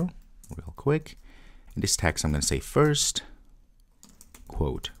here real quick. In this text, I'm going to say first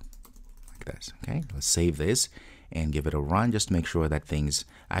quote like this. Okay, let's save this and give it a run. Just make sure that things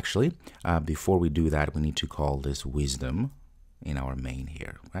actually, before we do that, we need to call this wisdom in our main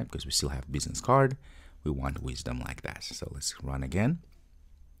here, right? Because we still have business card. We want wisdom like that. So let's run again.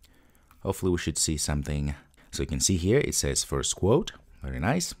 Hopefully we should see something. So you can see here, it says first quote. Very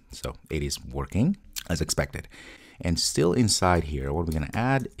nice. So it is working as expected. And still inside here, what we're going to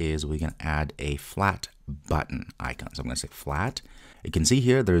add is we're going to add a flat button icon. So I'm going to say flat. You can see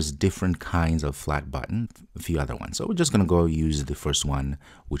here, there's different kinds of flat button, a few other ones. So we're just going to go use the first one,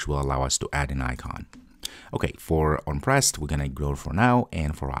 which will allow us to add an icon. Okay, for onPressed, we're going to go for now.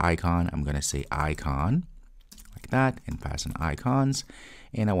 And for icon, I'm going to say icon like that and pass in icons.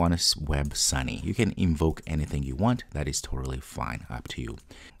 And I want a web sunny. You can invoke anything you want. That is totally fine, up to you.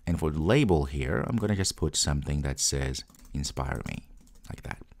 And for the label here, I'm going to just put something that says inspire me like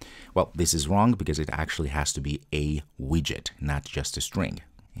that. Well, this is wrong because it actually has to be a widget, not just a string.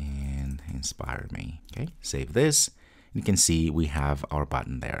 And inspire me. Okay, save this. You can see we have our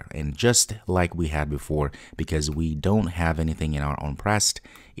button there. And just like we had before, because we don't have anything in our onPressed,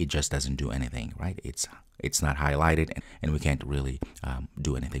 it just doesn't do anything, right? It's not highlighted and we can't really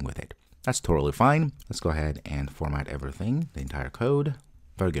do anything with it. That's totally fine. Let's go ahead and format everything, the entire code.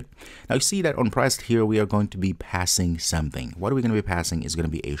 Very good. Now you see that onPressed here, we are going to be passing something. What are we going to be passing is going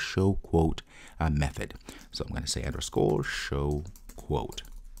to be a show quote method. So I'm going to say underscore show quote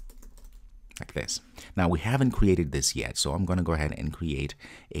like this. Now we haven't created this yet, so I'm going to go ahead and create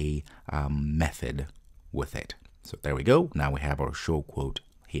a method with it. So there we go. Now we have our show quote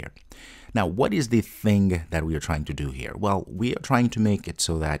here. Now, what is the thing that we are trying to do here? Well, we are trying to make it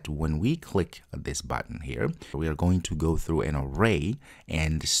so that when we click this button here, we are going to go through an array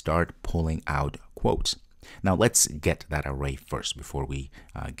and start pulling out quotes. Now, let's get that array first before we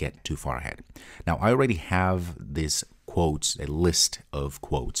get too far ahead. Now, I already have this quotes, a list of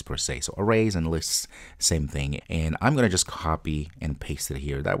quotes per se. So arrays and lists, same thing. And I'm going to just copy and paste it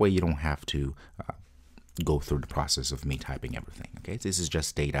here. That way you don't have to go through the process of me typing everything. Okay, this is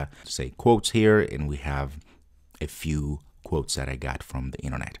just data, say quotes here, and we have a few quotes that I got from the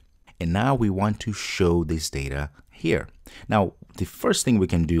internet. And now we want to show this data here. Now, the first thing we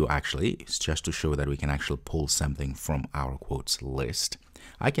can do actually is just to show that we can actually pull something from our quotes list.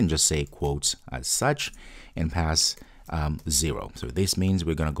 I can just say quotes as such and pass 0. So this means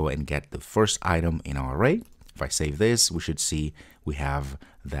we're going to go and get the first item in our array. If I save this, we should see we have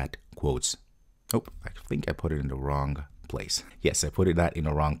that quotes. Oh, I think I put it in the wrong place. Yes, I put that in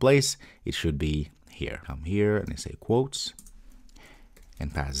the wrong place. It should be here. Come here and I say quotes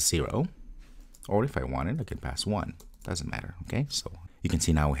and pass 0. Or if I want it, I can pass 1. Doesn't matter. Okay, so you can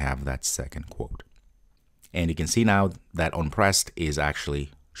see now we have that second quote. And you can see now that onPressed is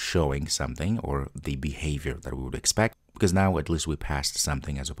actually showing something or the behavior that we would expect. because now at least we passed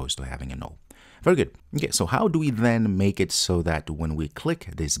something as opposed to having a null. Very good. Okay, so how do we then make it so that when we click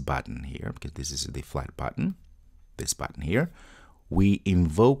this button here, because this is the flat button, this button here, we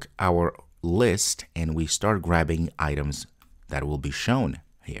invoke our list and we start grabbing items that will be shown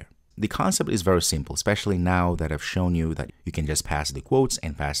here. The concept is very simple, especially now that I've shown you that you can just pass the quotes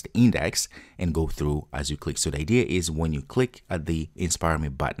and pass the index and go through as you click. So the idea is when you click at the Inspire Me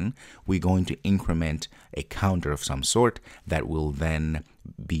button, we're going to increment a counter of some sort that will then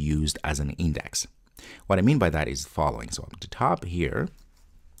be used as an index. What I mean by that is the following. So at the top here,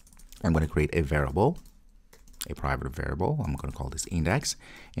 I'm going to create a variable, a private variable. I'm going to call this index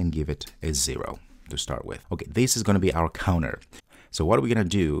and give it a 0 to start with. Okay, this is going to be our counter. So what we're going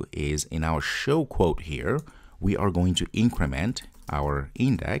to do is in our show quote here, we are going to increment our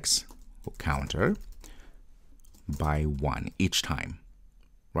index or counter by 1 each time,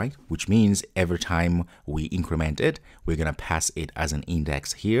 right? Which means every time we increment it, we're going to pass it as an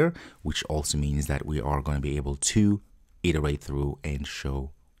index here, which also means that we are going to be able to iterate through and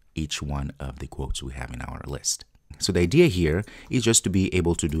show each one of the quotes we have in our list. So the idea here is just to be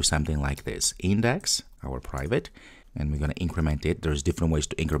able to do something like this. Index, our private, and we're going to increment it. There's different ways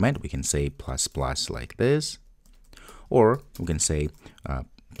to increment. We can say plus plus like this, or we can say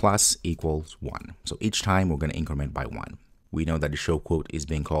plus equals 1. So each time we're going to increment by 1. We know that the show quote is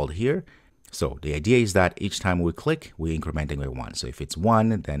being called here. So the idea is that each time we click, we're incrementing by 1. So if it's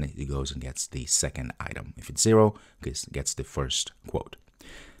 1, then it goes and gets the second item. If it's 0, it gets the first quote.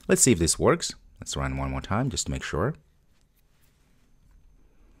 Let's see if this works. Let's run one more time just to make sure.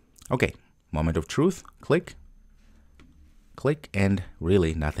 Okay, moment of truth. Click. Click, and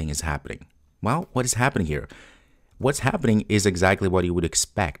really nothing is happening. Well, what is happening here? What's happening is exactly what you would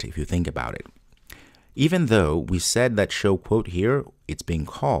expect if you think about it. Even though we said that show quote here, it's being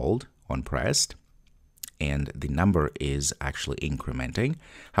called on pressed, and the number is actually incrementing.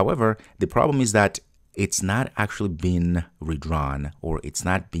 However, the problem is that it's not actually been redrawn, or it's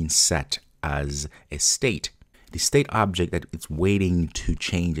not been set as a state. The state object that it's waiting to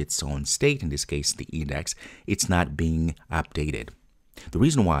change its own state, in this case the index, it's not being updated. The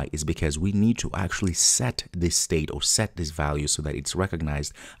reason why is because we need to actually set this state or set this value so that it's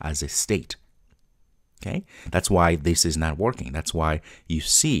recognized as a state. Okay, that's why this is not working. That's why you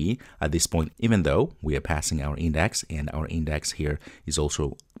see at this point, even though we are passing our index, and our index here is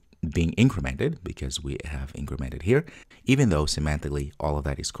also being incremented because we have incremented here, even though semantically all of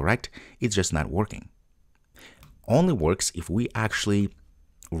that is correct, it's just not working. Only works if we actually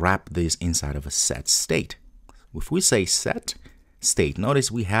wrap this inside of a set state. If we say set state,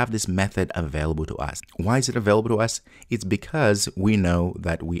 notice we have this method available to us. Why is it available to us? It's because we know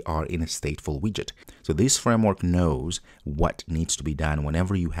that we are in a stateful widget. So this framework knows what needs to be done.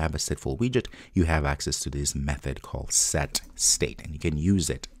 Whenever you have a stateful widget, you have access to this method called set state, and you can use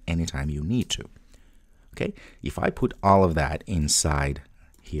it anytime you need to. Okay, if I put all of that inside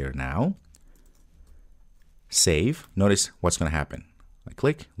here now, save, notice what's going to happen. I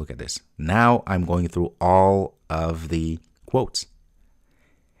click, look at this. Now I'm going through all of the quotes.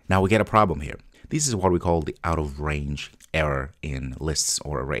 Now we get a problem here. This is what we call the out of range error in lists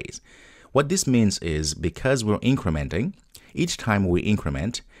or arrays. What this means is because we're incrementing, each time we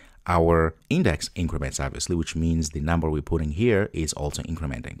increment, our index increments obviously, which means the number we're putting here is also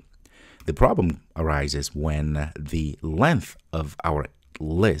incrementing. The problem arises when the length of our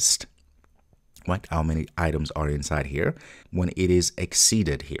list, right, how many items are inside here, when it is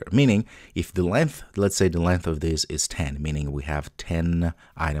exceeded here. Meaning, if the length, let's say the length of this is 10, meaning we have 10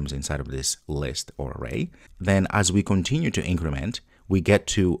 items inside of this list or array, then as we continue to increment, we get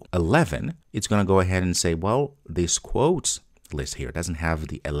to 11, it's going to go ahead and say, well, this quotes list here doesn't have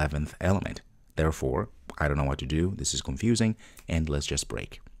the 11th element. Therefore, I don't know what to do. This is confusing, and let's just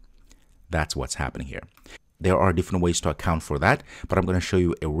break. That's what's happening here. There are different ways to account for that, but I'm going to show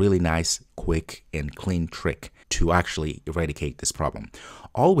you a really nice, quick, and clean trick to actually eradicate this problem.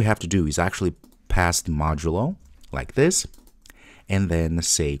 All we have to do is actually pass the modulo like this, and then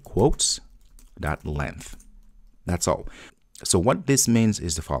say quotes.length. That's all. So what this means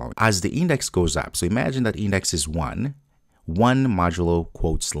is the following. As the index goes up, so imagine that index is 1 modulo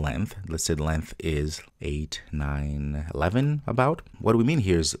quotes length. Let's say the length is 8, 9, 11 about. What we mean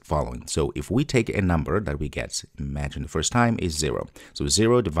here is the following. So if we take a number that we get, imagine the first time is 0. So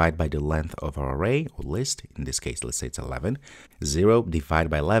 0 divided by the length of our array or list, in this case, let's say it's 11. 0 divided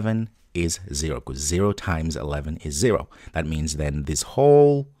by 11 is 0, because 0 times 11 is 0. That means then this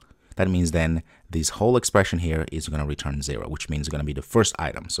whole expression here is going to return 0, which means it's going to be the first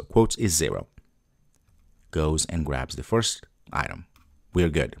item. So quotes is 0. Goes and grabs the first item. We're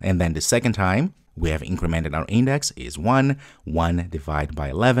good. And then the second time, We have incremented our index is 1. 1 divided by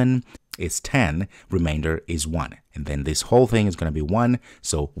 11 is 10. Remainder is 1. And then this whole thing is going to be 1.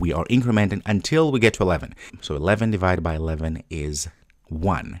 So we are incrementing until we get to 11. So 11 divided by 11 is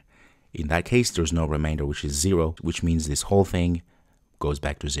 1. In that case, there's no remainder, which is 0, which means this whole thing goes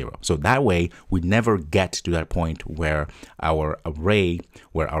back to 0. So that way, we never get to that point where our array,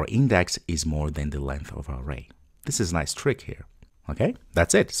 where our index is more than the length of our array. This is a nice trick here. Okay,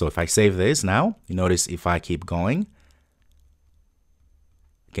 that's it. So if I save this now, you notice if I keep going,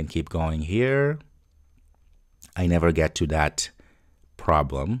 I can keep going here. I never get to that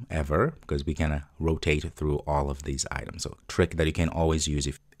problem ever because we can rotate through all of these items. So trick that you can always use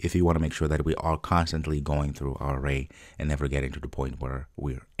if you want to make sure that we are constantly going through our array and never getting to the point where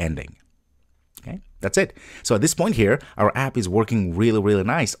we're ending. Okay, that's it. So at this point here, our app is working really, really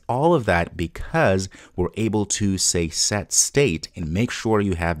nice. All of that because we're able to say set state and make sure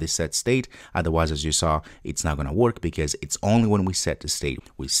you have this set state. Otherwise, as you saw, it's not going to work because it's only when we set the state.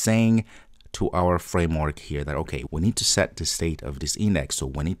 We're saying to our framework here that, okay, we need to set the state of this index. So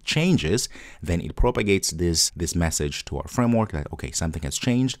when it changes, then it propagates this message to our framework that, okay, something has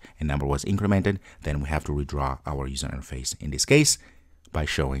changed and number was incremented. Then we have to redraw our user interface in this case by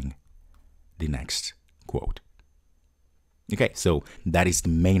showing the next quote. Okay, so that is the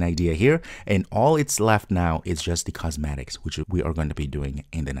main idea here. And all it's left now is just the cosmetics, which we are going to be doing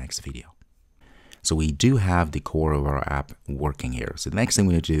in the next video. So we do have the core of our app working here. So the next thing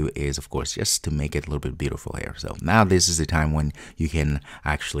we need to do is, of course, just to make it a little bit beautiful here. So now this is the time when you can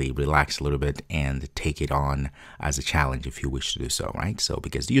actually relax a little bit and take it on as a challenge if you wish to do so, right? So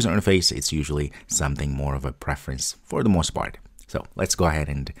because the user interface, it's usually something more of a preference for the most part. So let's go ahead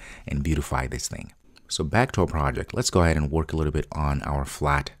and beautify this thing. So back to our project, let's go ahead and work a little bit on our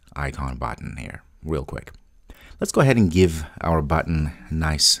flat icon button here real quick. Let's go ahead and give our button a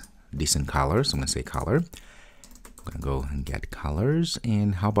nice decent color. So I'm going to say color. I'm going to go and get colors.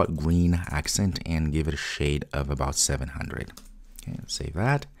 And how about green accent and give it a shade of about 700. Okay, let's save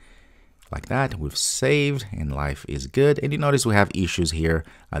that. Like that, we've saved and life is good. And you notice we have issues here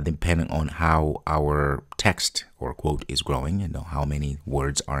depending on how our text or quote is growing, you know, how many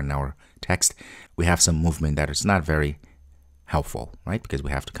words are in our text. We have some movement that is not very helpful, right? Because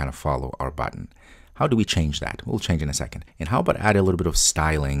we have to kind of follow our button. How do we change that? We'll change in a second. And how about add a little bit of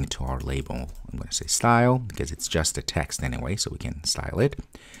styling to our label? I'm going to say style because it's just a text anyway, so we can style it.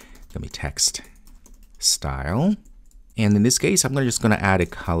 Let me text style. And in this case, I'm just going to add a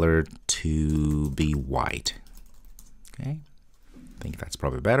color to be white. Okay, I think that's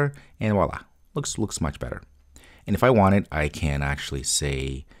probably better. And voila, looks much better. And if I want it, I can actually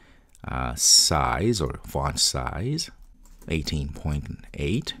say size or font size 18.8.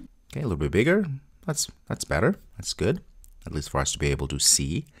 Okay, a little bit bigger. That's better. That's good, at least for us to be able to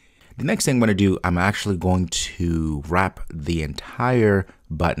see. The next thing I'm going to do, I'm actually going to wrap the entire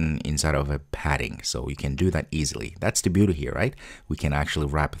button inside of a padding. So you can do that easily. That's the beauty here, right? We can actually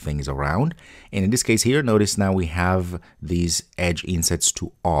wrap things around. And in this case here, notice now we have these edge insets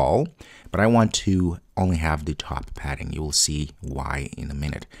to all, but I want to only have the top padding. You will see why in a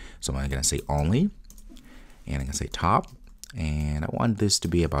minute. So I'm going to say only, and I'm going to say top, and I want this to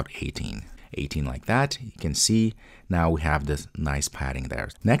be about 18 like that. You can see now we have this nice padding there.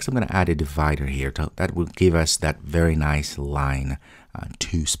 Next, I'm going to add a divider here that will give us that very nice line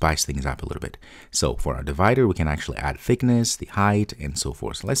to spice things up a little bit. So for our divider, we can actually add thickness, the height, and so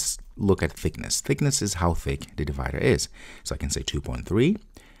forth. So let's look at thickness. Thickness is how thick the divider is. So I can say 2.3.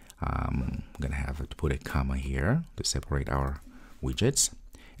 I'm going to have to put a comma here to separate our widgets.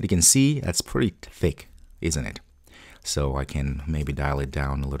 And you can see that's pretty thick, isn't it? So I can maybe dial it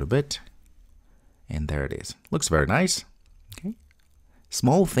down a little bit. And there it is. Looks very nice. Okay.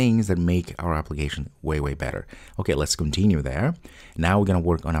 Small things that make our application way, way better. Okay, let's continue there. Now we're going to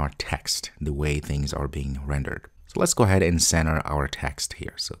work on our text, the way things are being rendered. So let's go ahead and center our text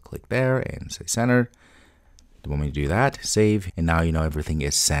here. So click there and say center. The moment you do that, save. And now you know everything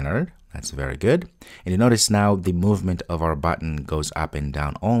is centered. That's very good. And you notice now the movement of our button goes up and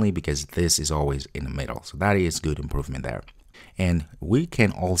down only because this is always in the middle. So that is good improvement there. And we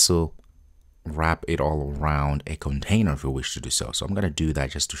can also wrap it all around a container if we wish to do so. So I'm going to do that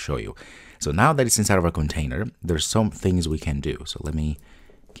just to show you. So now that it's inside of a container, there's some things we can do. So let me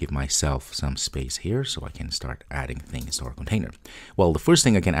give myself some space here so I can start adding things to our container. Well, the first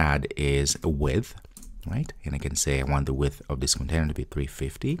thing I can add is a width, right? And I can say I want the width of this container to be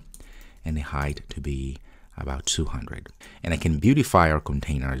 350 and the height to be about 200. And I can beautify our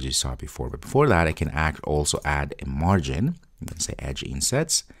container as you saw before. But before that, I can also add a margin. I'm going to say edge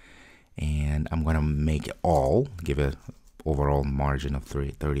insets. And I'm going to make it all, give an overall margin of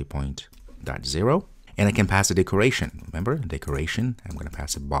 30 point. 0. And I can pass a decoration. Remember, decoration. I'm going to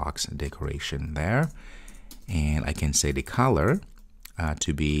pass a box decoration there. And I can say the color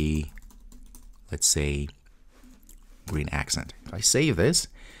to be, let's say, green accent. If I save this,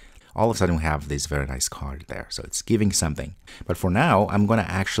 all of a sudden we have this very nice card there. So it's giving something. But for now, I'm going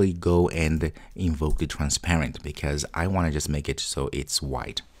to actually go and invoke the transparent because I want to just make it so it's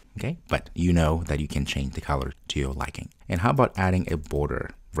white. Okay, but you know that you can change the color to your liking. And how about adding a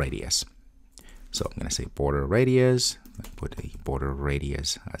border radius? So I'm going to say border radius, put a border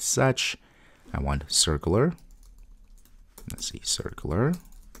radius as such. I want circular. Let's see, circular,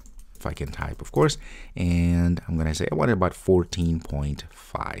 if I can type, of course. And I'm going to say I want it about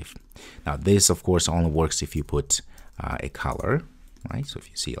 14.5. Now this, of course, only works if you put a color, right? So if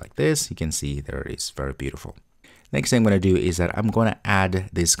you see like this, you can see there it is very beautiful. Next thing I'm going to do is that I'm going to add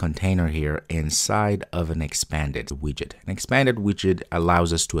this container here inside of an expanded widget. An expanded widget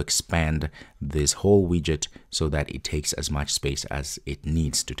allows us to expand this whole widget so that it takes as much space as it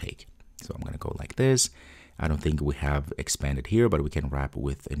needs to take. So I'm going to go like this. I don't think we have expanded here, but we can wrap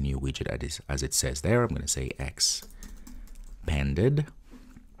with a new widget as it says there. I'm going to say expanded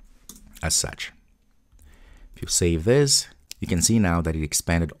as such. If you save this, you can see now that it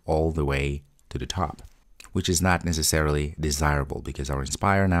expanded all the way to the top, which is not necessarily desirable because our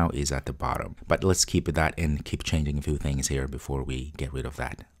Inspire now is at the bottom. But let's keep that and keep changing a few things here before we get rid of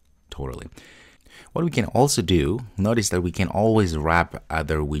that totally. What we can also do, notice that we can always wrap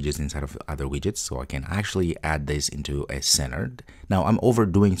other widgets inside of other widgets. So I can actually add this into a center. Now I'm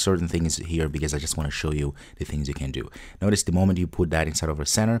overdoing certain things here because I just want to show you the things you can do. Notice the moment you put that inside of a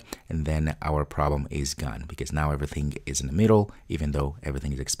center, and then our problem is gone because now everything is in the middle, even though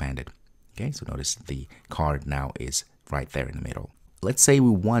everything is expanded. Okay, so notice the card now is right there in the middle. Let's say we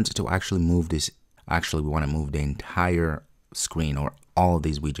want to actually move this. Actually, we want to move the entire screen or all of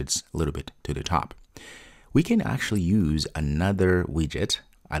these widgets a little bit to the top. We can actually use another widget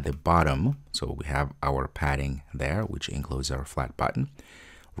at the bottom. So we have our padding there, which includes our flat button.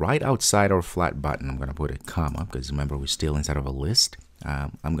 Right outside our flat button, I'm going to put a comma because remember we're still inside of a list.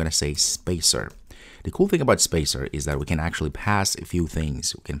 I'm going to say spacer. The cool thing about spacer is that we can actually pass a few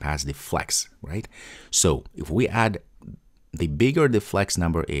things. We can pass the flex, right? So if we add, the bigger the flex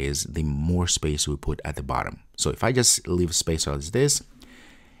number is, the more space we put at the bottom. So if I just leave spacer as this,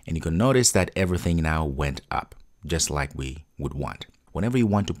 and you can notice that everything now went up, just like we would want. Whenever you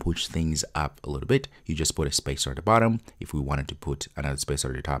want to push things up a little bit, you just put a spacer at the bottom. If we wanted to put another spacer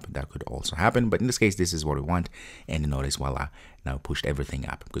at the top, that could also happen. But in this case, this is what we want. And notice, voila, now pushed everything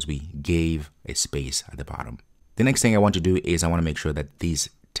up because we gave a space at the bottom. The next thing I want to do is I want to make sure that this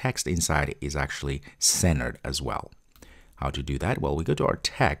text inside is actually centered as well. How to do that? Well, we go to our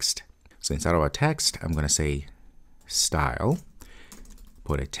text. So inside of our text, I'm going to say style.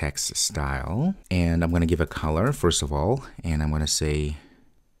 Put a text style, and I'm going to give a color first of all, and I'm going to say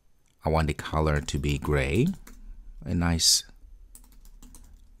I want the color to be gray, a nice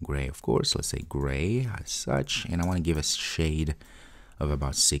gray, of course. Let's say gray as such, and I want to give a shade of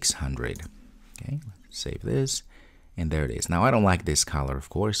about 600. Okay, save this, and there it is. Now I don't like this color, of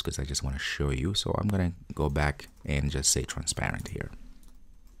course, because I just want to show you, so I'm going to go back and just say transparent here.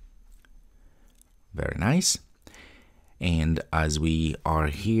 Very nice. And as we are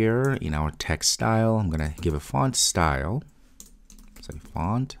here in our text style, I'm going to give a font style. So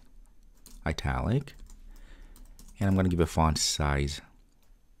font, italic. And I'm going to give a font size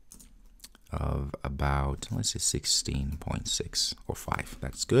of about, let's say 16.6 or 5.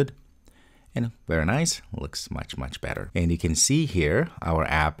 That's good. And very nice. Looks much, much better. And you can see here, our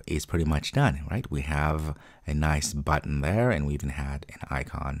app is pretty much done, right? We have a nice button there, and we even had an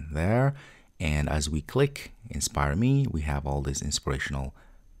icon there. And as we click Inspire Me, we have all these inspirational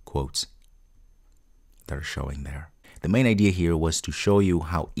quotes that are showing there. The main idea here was to show you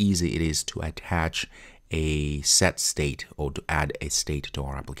how easy it is to attach a set state or to add a state to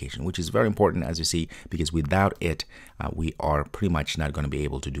our application, which is very important, as you see, because without it, we are pretty much not going to be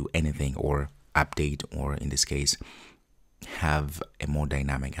able to do anything or update, or in this case, have a more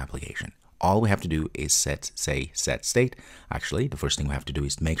dynamic application. All we have to do is set state. Actually, the first thing we have to do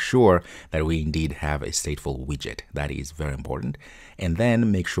is make sure that we indeed have a stateful widget. That is very important. And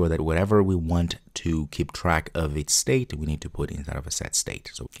then make sure that whatever we want to keep track of its state, we need to put inside of a set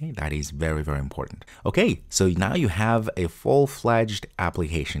state. So, okay, that is very, very important. Okay, so now you have a full-fledged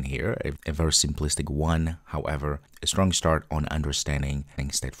application here, a very simplistic one, however, a strong start on understanding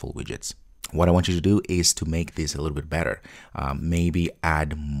stateful widgets. What I want you to do is to make this a little bit better. Maybe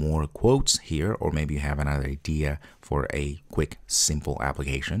add more quotes here, or maybe you have another idea for a quick, simple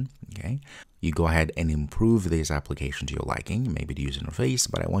application. Okay. you go ahead and improve this application to your liking, maybe the user interface,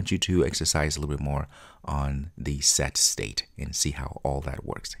 but I want you to exercise a little bit more on the set state and see how all that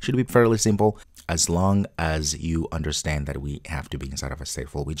works. It should be fairly simple as long as you understand that we have to be inside of a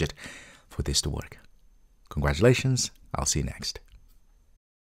stateful widget for this to work. Congratulations. I'll see you next.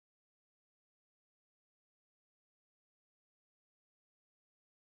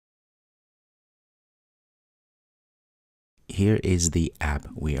 Here is the app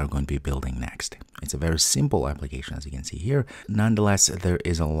we are going to be building next. It's a very simple application, as you can see here. Nonetheless, there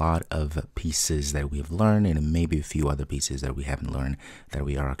is a lot of pieces that we've learned and maybe a few other pieces that we haven't learned that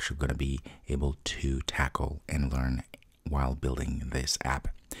we are actually going to be able to tackle and learn while building this app.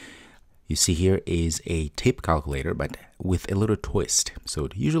 You see here is a tip calculator, but with a little twist. So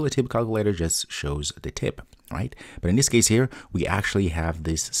usually a tip calculator just shows the tip, right? But in this case here, we actually have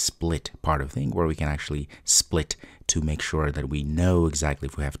this split part of thing where we can actually split to make sure that we know exactly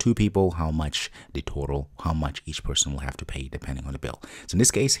if we have two people, how much the total, how much each person will have to pay depending on the bill. So in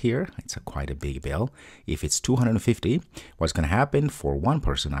this case here, it's quite a big bill. If it's 250, what's going to happen for one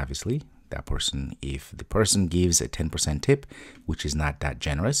person, obviously, that person, if the person gives a 10% tip, which is not that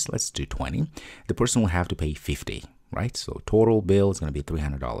generous, let's do 20, the person will have to pay 50, right? So total bill is going to be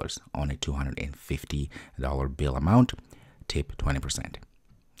 $300 on a $250 bill amount, tip 20%.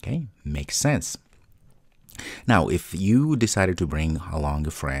 Okay, makes sense. Now, if you decided to bring along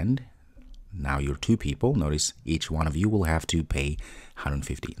a friend, now you're two people, notice each one of you will have to pay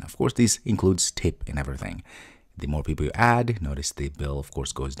 $150. Now, of course, this includes tip and everything. The more people you add, notice the bill, of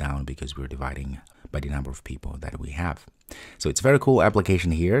course, goes down because we're dividing by the number of people that we have. So it's a very cool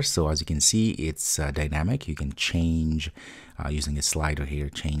application here. So as you can see, it's dynamic. You can change using a slider here,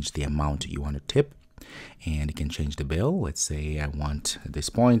 change the amount you want to tip, and you can change the bill. Let's say I want this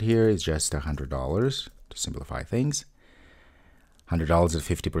point here is just $100 to simplify things. $100 at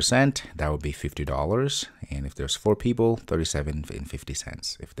 50%, that would be $50. And if there's 4 people,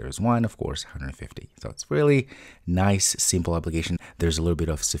 $37.50. If there's 1, of course, $150. So it's really nice, simple application. There's a little bit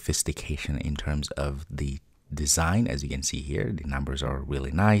of sophistication in terms of the design. As you can see here, the numbers are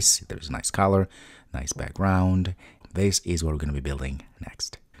really nice. There's a nice color, nice background. This is what we're going to be building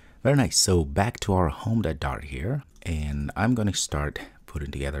next. Very nice. So back to our home.dart here, and I'm going to start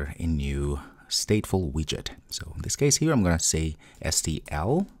putting together a new stateful widget. So in this case here, I'm going to say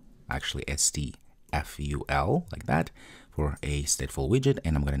STL, actually STFUL, like that, for a stateful widget,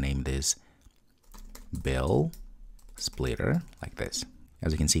 and I'm going to name this bill splitter, like this.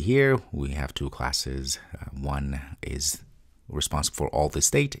 As you can see here, we have two classes. One is responsible for all the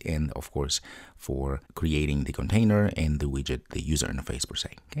state, and of course for creating the container and the widget, the user interface per se.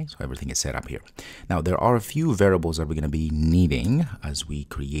 Okay, so everything is set up here. Now there are a few variables that we're going to be needing as we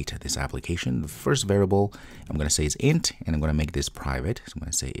create this application. The first variable I'm going to say is int, and I'm going to make this private. So I'm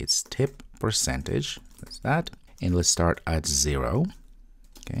going to say it's tip percentage. That's that, and let's start at 0.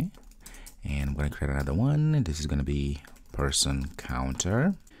 Okay, and I'm going to create another one. This is going to be person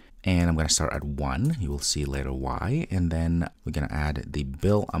counter. And I'm going to start at 1. You will see later why. And then we're going to add the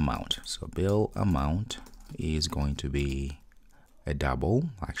bill amount. So bill amount is going to be a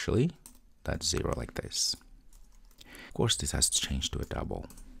double, actually. That's 0 like this. Of course, this has to change to a double.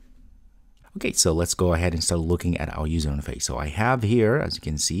 Okay, so let's go ahead and start looking at our user interface. So I have here, as you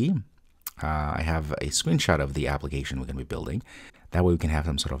can see, I have a screenshot of the application we're going to be building. That way we can have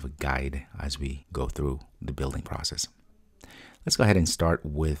some sort of a guide as we go through the building process. Let's go ahead and start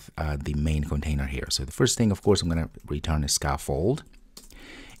with the main container here. So the first thing, of course, I'm going to return a scaffold.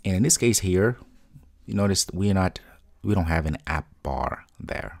 And in this case here, you notice we don't have an app bar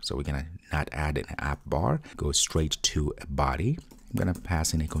there. So we're going to not add an app bar, go straight to a body. I'm going to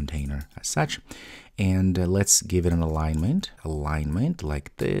pass in a container as such. And let's give it an alignment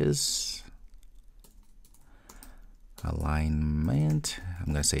like this. Alignment,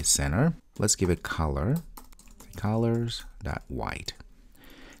 I'm going to say center. Let's give it color. Colors.white.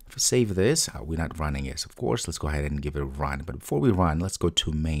 If we save this, we're not running this, of course. Let's go ahead and give it a run. But before we run, let's go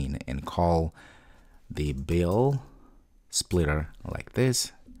to main and call the bill splitter like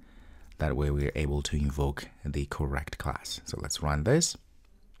this. That way we're able to invoke the correct class. So let's run this.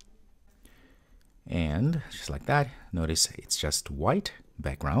 And just like that, notice it's just white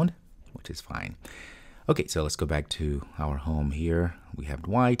background, which is fine. Okay, so let's go back to our home here. We have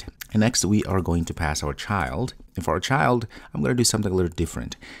white. And next we are going to pass our child. And for our child, I'm going to do something a little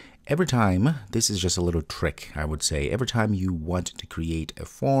different. Every time, this is just a little trick, I would say, every time you want to create a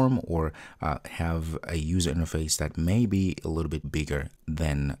form or have a user interface that may be a little bit bigger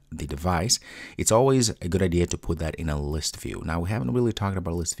than the device, it's always a good idea to put that in a list view. Now, we haven't really talked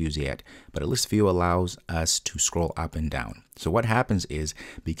about list views yet, but a list view allows us to scroll up and down. So what happens is,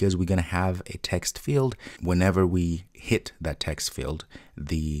 because we're going to have a text field, whenever we hit that text field,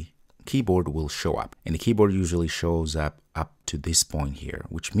 the keyboard will show up, and the keyboard usually shows up to this point here,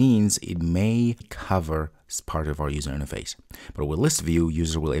 which means it may cover part of our user interface. But with list view,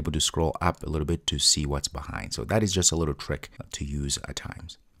 user will able to scroll up a little bit to see what's behind. So that is just a little trick to use at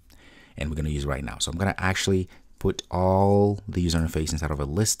times, and we're going to use right now. So I'm going to actually put all the user interface inside of a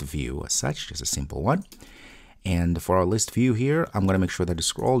list view as such, just a simple one. And for our list view here, I'm going to make sure that the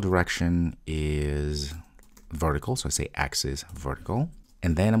scroll direction is vertical. So I say axis vertical.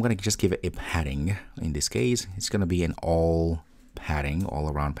 And then I'm going to just give it a padding. In this case, it's going to be an all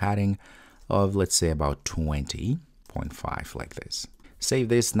around padding of, let's say, about 20.5 like this. Save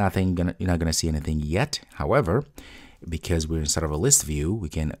this, you're not going to see anything yet. However, because we're inside of a list view, we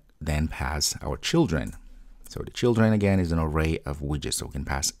can then pass our children. So the children, again, is an array of widgets, so we can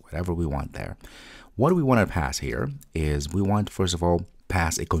pass whatever we want there. What we want to pass here is we want, first of all,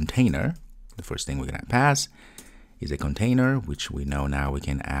 pass a container. The first thing we're going to pass is a container, which we know now we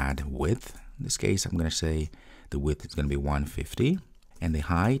can add width. In this case, I'm going to say the width is going to be 150, and the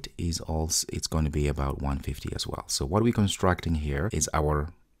height is also, it's going to be about 150 as well. So what we're constructing here is our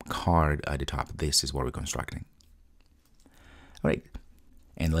card at the top. This is what we're constructing. All right,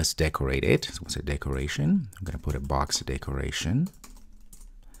 and let's decorate it. So we'll say decoration. I'm going to put a box decoration.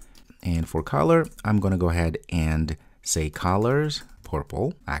 And for color, I'm going to go ahead and say colors,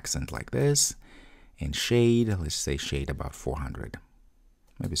 purple, accent like this. And shade, let's say shade about 400.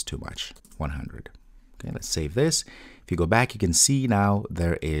 Maybe it's too much, 100. Okay, let's save this. If you go back, you can see now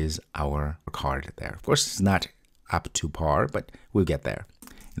there is our card there. Of course, it's not up to par, but we'll get there.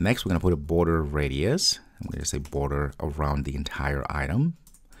 Next, we're going to put a border radius. I'm going to say border around the entire item.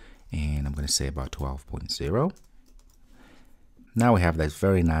 And I'm going to say about 12.0. Now we have that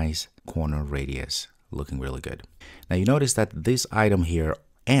very nice corner radius looking really good. Now you notice that this item here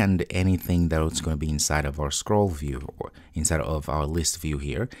and anything that's going to be inside of our scroll view or inside of our list view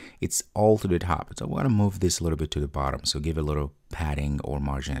here, it's all to the top. So we're going to move this a little bit to the bottom. So give it a little padding or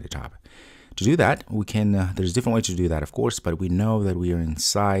margin at the top. To do that, we can, there's different ways to do that, of course, but we know that we are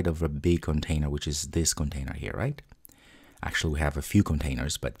inside of a big container, which is this container here, right? Actually, we have a few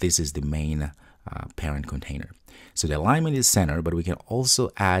containers, but this is the main parent container. So the alignment is center, but we can also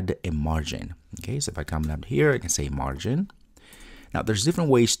add a margin. Okay, so if I come down here, I can say margin. Now, there's different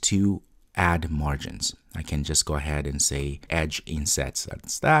ways to add margins. I can just go ahead and say edge insets,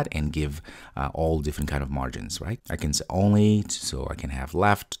 that's that, and give all different kind of margins, right? I can say only, so I can have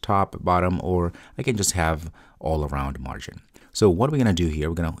left, top, bottom, or I can just have all around margin. So what are we going to do here?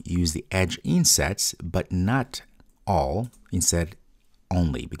 We're going to use the edge insets, but not all, instead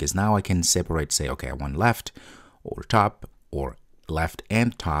only, because now I can separate, say, okay, I want left or top or left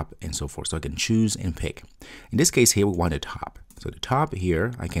and top and so forth. So I can choose and pick. In this case here, we want a top. So the top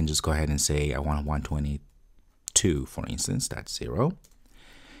here, I can just go ahead and say I want 122, for instance, that's 0.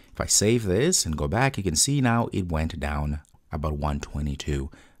 If I save this and go back, you can see now it went down about 122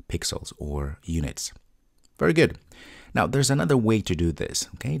 pixels or units. Very good. Now, there's another way to do this,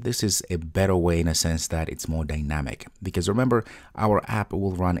 okay? This is a better way in a sense that it's more dynamic, because remember, our app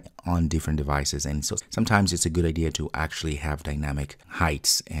will run on different devices, and so sometimes it's a good idea to actually have dynamic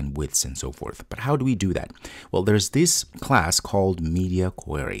heights and widths and so forth. But how do we do that? Well, there's this class called media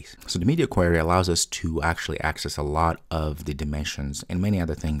query. So the media query allows us to actually access a lot of the dimensions and many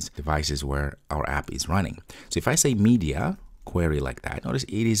other things, devices where our app is running. So if I say media query like that, notice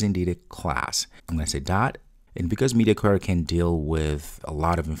it is indeed a class. I'm going to say dot. And because media query can deal with a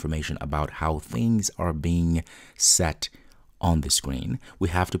lot of information about how things are being set on the screen, we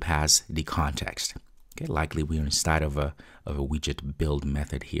have to pass the context. Okay, likely we are inside of a widget build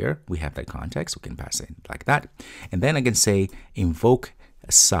method here. We have that context, we can pass it like that. And then I can say invoke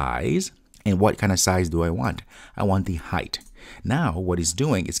size. And what kind of size do I want? I want the height. Now what it's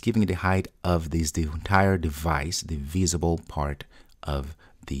doing is giving it the height of the entire device, the visible part of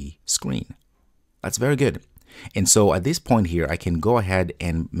the screen. That's very good. And so at this point here, I can go ahead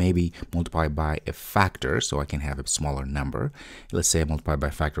and maybe multiply by a factor, so I can have a smaller number. Let's say I multiply by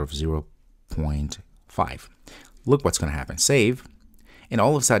a factor of 0.5. Look what's going to happen. Save. And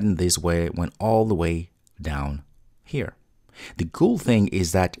all of a sudden, this way went all the way down here. The cool thing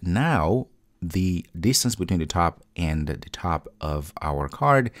is that now the distance between the top and the top of our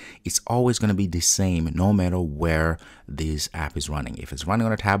card is always going to be the same no matter where this app is running. If it's running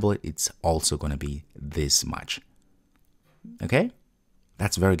on a tablet, it's also going to be this much. Okay,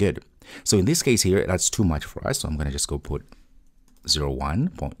 that's very good. So in this case here, that's too much for us. So I'm going to just go put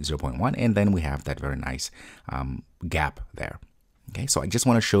 0.1, and then we have that very nice gap there. Okay, so I just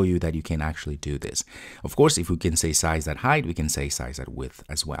want to show you that you can actually do this. Of course, if we can say size that height, we can say size that width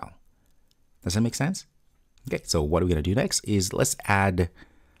as well. Does that make sense? Okay, so what we're going to do next is let's add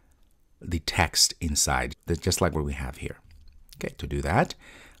the text inside, just like what we have here. Okay, to do that,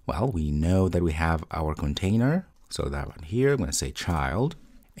 well, we know that we have our container. So that one here, I'm going to say child.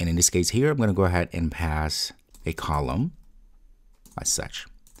 And in this case here, I'm going to go ahead and pass a column as such.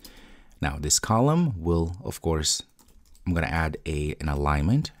 Now, this column will, of course, I'm going to add an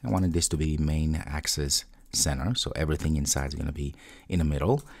alignment. I wanted this to be main axis center, so everything inside is going to be in the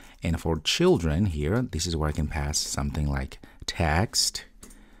middle. And for children here, this is where I can pass something like text.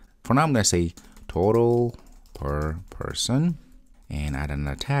 For now, I'm going to say total per person, and add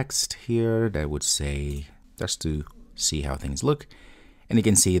another text here that would say, just to see how things look. And you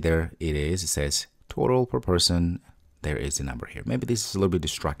can see there it is. It says total per person. There is a number here. Maybe this is a little bit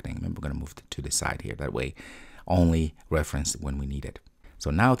distracting. Maybe we're going to move to the side here. That way, only reference when we need it. So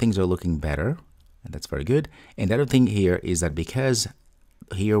now things are looking better, and that's very good. And the other thing here is that because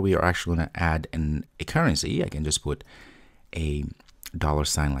here we are actually going to add a currency, I can just put a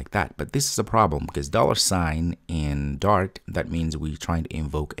 $sign like that. But this is a problem because $sign in Dart, that means we're trying to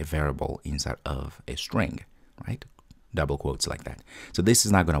invoke a variable inside of a string, right? Double quotes like that. So this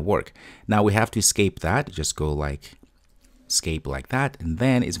is not going to work. Now we have to escape that. Just go like escape like that, and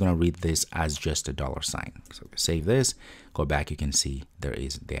then it's going to read this as just a $sign. So save this, go back, you can see there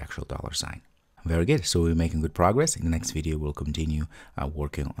is the actual $sign. Very good. So we're making good progress. In the next video, we'll continue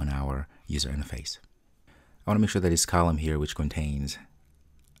working on our user interface. I want to make sure that this column here, which contains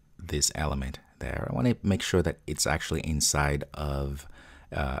this element there, I want to make sure that it's actually inside of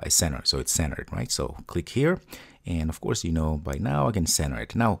a center. So it's centered, right? So click here. And of course, you know, by now I can center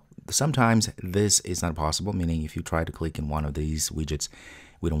it. Now, sometimes this is not possible, meaning if you try to click in one of these widgets,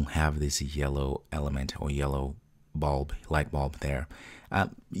 we don't have this yellow element or yellow bulb, light bulb there.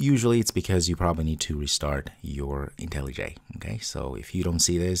 Usually it's because you probably need to restart your IntelliJ. Okay, so if you don't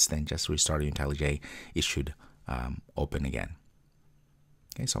see this, then just restart your IntelliJ. It should open again.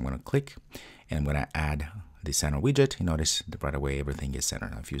 Okay, so I'm going to click and I'm going to add the center widget. You notice that right away everything is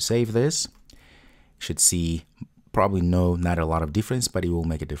centered. Now, if you save this, you should see probably not a lot of difference, but it will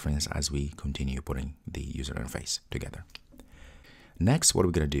make a difference as we continue putting the user interface together. Next, what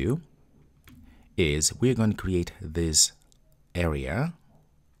we're going to do is we're going to create this area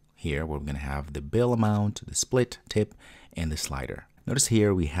here where we're going to have the bill amount, the split, tip, and the slider. Notice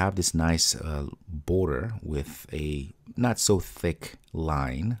here we have this nice border with a not so thick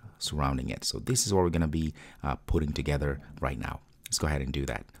line surrounding it. So this is what we're going to be putting together right now. Let's go ahead and do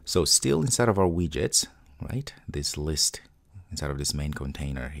that. So still inside of our widgets, right? This list inside of this main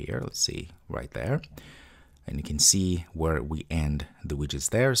container here. Let's see right there. And you can see where we end the widgets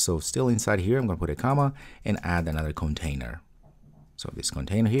there. So still inside here, I'm going to put a comma and add another container. So this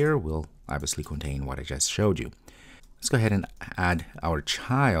container here will obviously contain what I just showed you. Let's go ahead and add our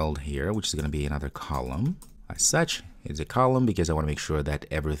child here, which is going to be another column. As such, it's a column because I want to make sure that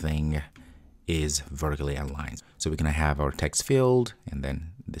everything is vertically aligned. So we're going to have our text field and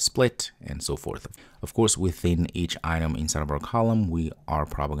then the split and so forth. Of course, within each item inside of our column, we are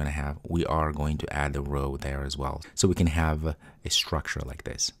going to add the row there as well. So we can have a structure like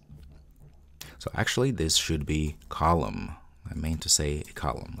this. So actually this should be column. I meant to say a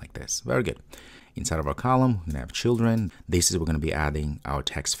column like this. Very good. Inside of our column, we're going to have children. This is where we're going to be adding our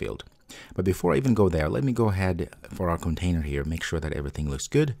text field. But before I even go there, let me go ahead for our container here, make sure that everything looks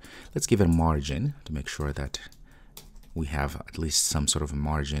good. Let's give it a margin to make sure that we have at least some sort of a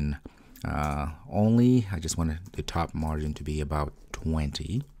margin only. I just wanted the top margin to be about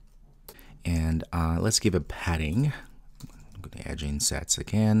 20. And let's give it padding. Go to edge insets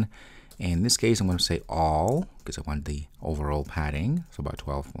again. And in this case, I'm going to say all because I want the overall padding. So about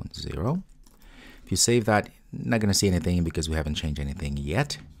 12.0. If you save that, not going to see anything because we haven't changed anything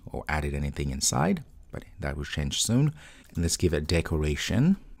yet or added anything inside, but that will change soon. And let's give it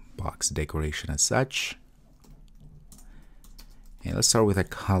decoration, box decoration as such. And let's start with a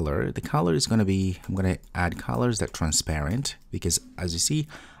color. The color is going to be, I'm going to add colors that are transparent because as you see,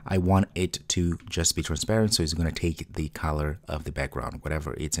 I want it to just be transparent. So it's going to take the color of the background,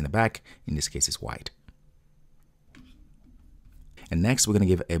 whatever it's in the back. In this case, it's white. And next we're going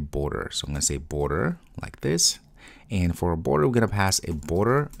to give a border. So I'm going to say border like this. And for a border, we're going to pass a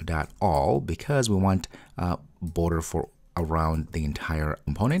border.all because we want border for around the entire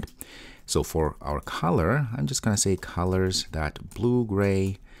component. So for our color, I'm just going to say colors.blue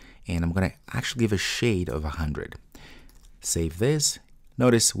gray, and I'm going to actually give a shade of 100. Save this.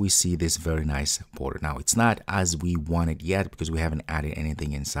 Notice we see this very nice border. Now it's not as we want it yet because we haven't added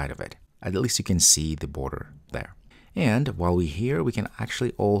anything inside of it. At least you can see the border there. And while we're here, we can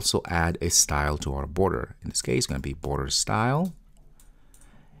actually also add a style to our border. In this case, it's going to be border style.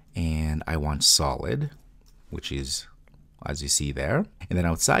 And I want solid, which is as you see there. And then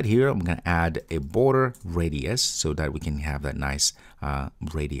outside here, I'm going to add a border radius so that we can have that nice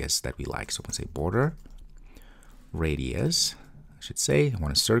radius that we like. So I'm going to say border radius, I should say. I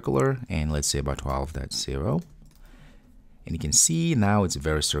want a circular, and let's say about 12.0. And you can see now it's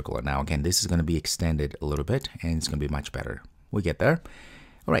very circular. Now again, this is going to be extended a little bit, and it's going to be much better. We get there.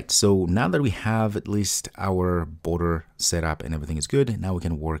 All right, so now that we have at least our border set up and everything is good, now we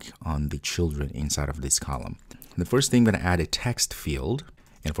can work on the children inside of this column. The first thing, I'm going to add a text field.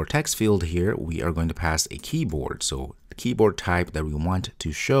 And for text field here, we are going to pass a keyboard. So the keyboard type that we want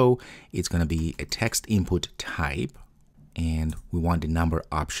to show, it's going to be a text input type. And we want the number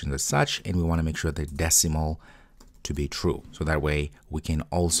options as such, and we want to make sure the decimal to be true. So that way we can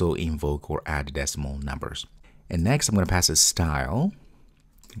also invoke or add decimal numbers. And next, I'm going to pass a style.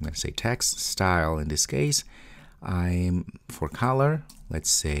 I'm going to say text style. In this case, for color,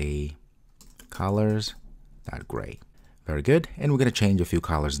 let's say colors.gray. Very good. And we're going to change a few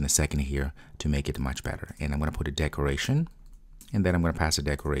colors in a second here to make it much better. And I'm going to put a decoration, and then I'm going to pass a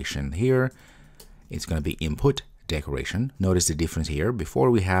decoration here. It's going to be input decoration. Notice the difference here.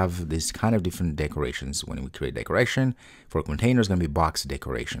 Before, we have this kind of different decorations. When we create decoration for containers, it's going to be box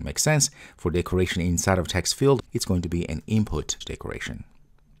decoration. Makes sense. For decoration inside of text field, it's going to be an input decoration.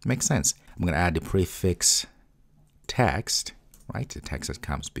 Makes sense. I'm going to add the prefix text, right? The text that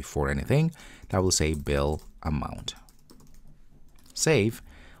comes before anything. That will say bill amount. Save.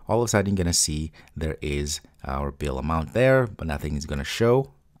 All of a sudden, you're going to see there is our bill amount there, but nothing is going to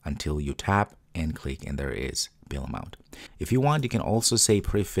show until you tap and click, and there is bill amount. If you want, you can also say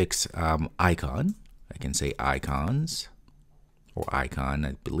prefix icon. I can say icons or icon,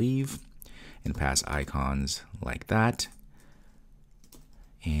 I believe, and pass icons like that,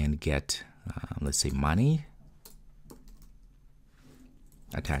 and get let's say money,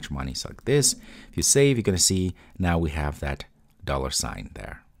 attach money so like this. If you save, you're going to see now we have that $sign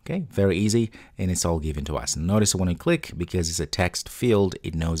there. Okay, very easy, and it's all given to us. Notice when I click, because it's a text field,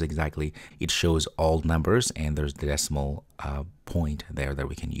 it knows exactly, it shows all numbers, and there's the decimal point there that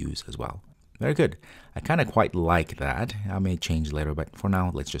we can use as well. Very good. I kind of quite like that. I may change later, but for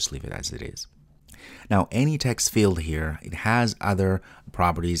now, let's just leave it as it is. Now, any text field here, it has other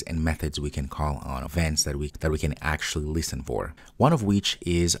properties and methods we can call on, events that we can actually listen for. One of which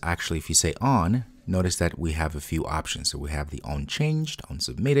is actually, if you say on, notice that we have a few options. So we have the on changed, on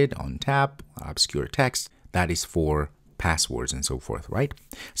submitted, on tap, obscure text. That is for passwords and so forth, right?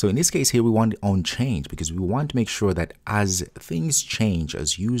 So in this case here, we want on change because we want to make sure that as things change,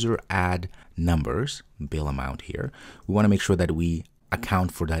 as user add numbers, bill amount here, we want to make sure that we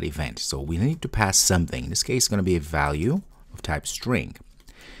account for that event. So we need to pass something. In this case, it's going to be a value of type string.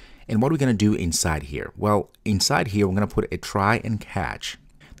 And what are we going to do inside here? Well, inside here, we're going to put a try and catch.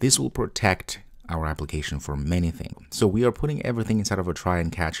 This will protect our application for many things. So we are putting everything inside of a try and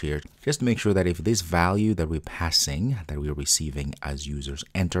catch here just to make sure that if this value that we're passing, that we're receiving as users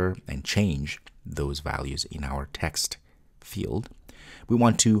enter and change those values in our text field, we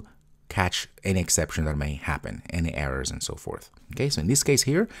want to catch any exception that may happen, any errors and so forth. Okay, so in this case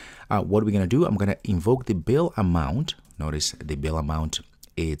here, what are we going to do? I'm going to invoke the bill amount. Notice the bill amount,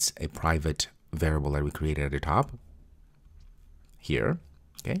 it's a private variable that we created at the top here.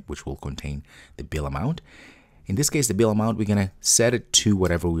 Okay, which will contain the bill amount. In this case, the bill amount, we're going to set it to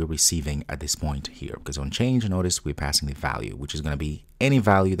whatever we're receiving at this point here, because on change, notice we're passing the value, which is going to be any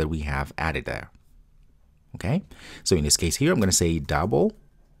value that we have added there. Okay, so in this case here, I'm going to say double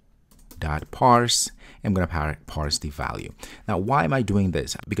dot parse. I'm going to parse the value. Now, why am I doing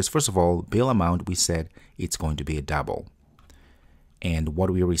this? Because first of all, bill amount, we said it's going to be a double. And what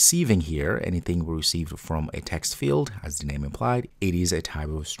we are receiving here, anything we received from a text field, as the name implied, it is a type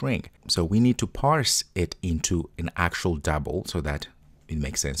of string. So we need to parse it into an actual double so that it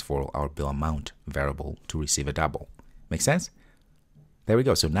makes sense for our bill amount variable to receive a double. Make sense? There we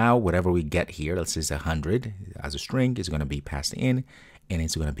go. So now whatever we get here, let's say 100 as a string, is going to be passed in, and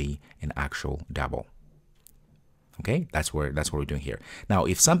it's going to be an actual double. Okay, that's what we're doing here. Now,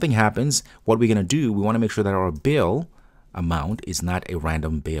 if something happens, what we're going to do, we want to make sure that our bill amount is not a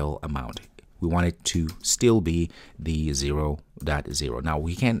random bill amount. We want it to still be the 0.0. Now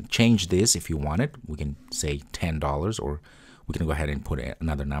we can change this if you want it. We can say $10, or we can go ahead and put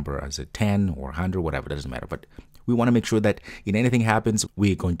another number as a 10 or 100, whatever, doesn't matter. But we want to make sure that if anything happens,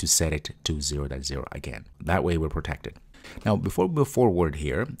 we're going to set it to 0.0 again. That way we're protected. Now, before we move forward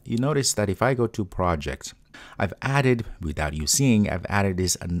here, you notice that if I go to projects, I've added, without you seeing, I've added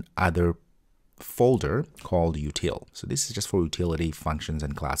this other folder called util. So this is just for utility functions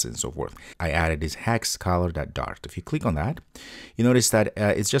and classes and so forth. I added this hex color.dart. If you click on that, you notice that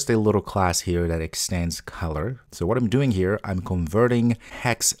it's just a little class here that extends color. So what I'm doing here, I'm converting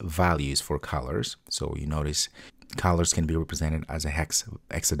hex values for colors. So you notice colors can be represented as a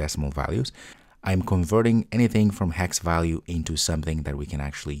hexadecimal values. I'm converting anything from hex value into something that we can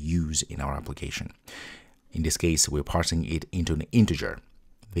actually use in our application. In this case, we're parsing it into an integer,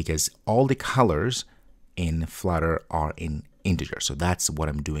 because all the colors in Flutter are in integer. So that's what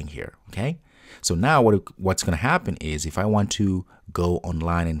I'm doing here, okay? So now what's going to happen is if I want to go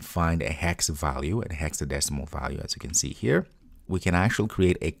online and find a hex value, a hexadecimal value, as you can see here, we can actually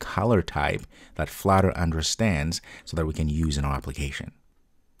create a color type that Flutter understands so that we can use in our application.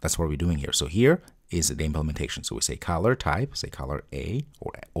 That's what we're doing here. So here is the implementation. So we say color type, say color A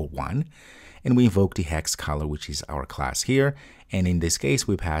or 1, and we invoke the hex color, which is our class here. And in this case,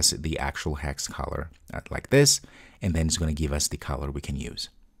 we pass the actual hex color like this, and then it's going to give us the color we can use.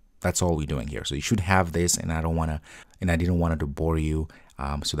 That's all we're doing here. So you should have this, and I didn't want to bore you,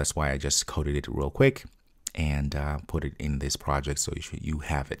 so that's why I just coded it real quick and put it in this project, so you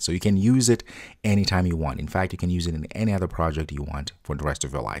have it. So you can use it anytime you want. In fact, you can use it in any other project you want for the rest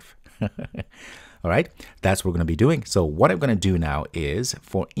of your life. All right, that's what we're going to be doing. So what I'm going to do now is,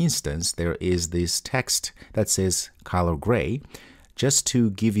 for instance, there is this text that says color gray. Just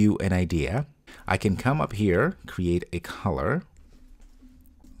to give you an idea, I can come up here, create a color.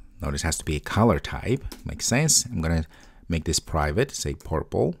 Notice it has to be a color type. Makes sense. I'm going to make this private, say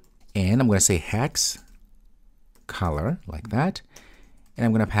purple, and I'm going to say hex color like that. And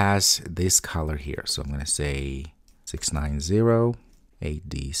I'm going to pass this color here. So I'm going to say 690.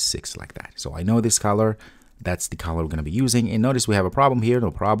 AD6 like that. So I know this color, that's the color we're going to be using. And notice we have a problem here. No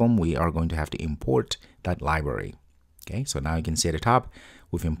problem. We are going to have to import that library. Okay, so now you can see at the top,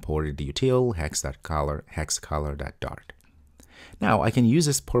 we've imported the util hex_color.dart. Now I can use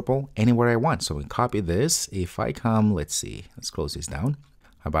this purple anywhere I want. So we copy this. If I come, let's see, let's close this down.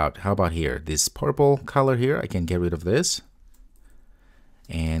 How about here? This purple color here, I can get rid of this.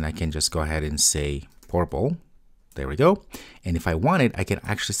 And I can just go ahead and say purple. There we go. And if I want it, I can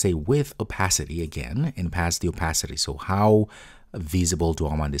actually say with opacity again and pass the opacity. So how visible do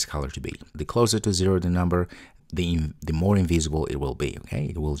I want this color to be? The closer to 0 the number, the more invisible it will be, okay?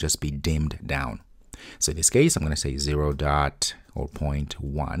 It will just be dimmed down. So in this case, I'm going to say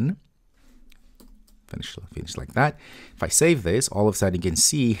 0.1. Finish like that. If I save this, all of a sudden you can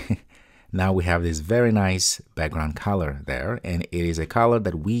see now we have this very nice background color there, and it is a color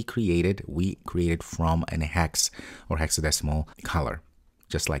that we created from an hex or hexadecimal color,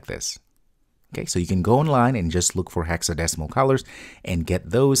 just like this. Okay, so you can go online and just look for hexadecimal colors and get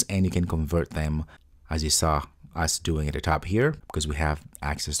those, and you can convert them as you saw us doing at the top here, because we have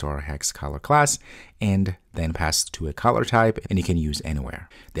access to our hex color class, and then pass to a color type, and you can use anywhere.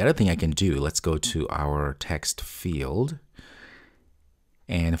 The other thing I can do, let's go to our text field.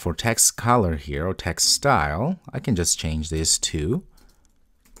 And for text color here, or text style, I can just change this to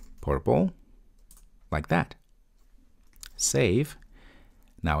purple, like that. Save.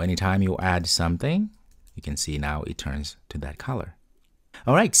 Now, anytime you add something, you can see now it turns to that color.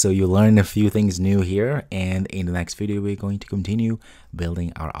 All right, so you learned a few things new here, and in the next video, we're going to continue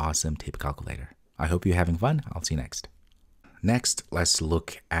building our awesome tip calculator. I hope you're having fun. I'll see you next. Next, let's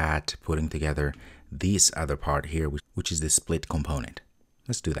look at putting together this other part here, which is the split component.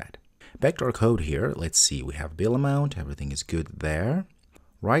 Let's do that. Back to our code here. Let's see, we have bill amount. Everything is good there.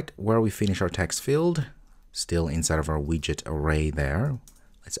 Right where we finish our text field, still inside of our widget array there.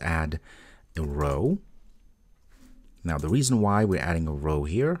 Let's add a row. Now, the reason why we're adding a row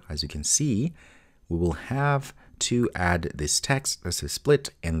here, as you can see, we will have to add this text as a split,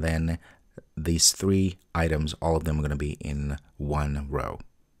 and then these 3 items, all of them are going to be in one row.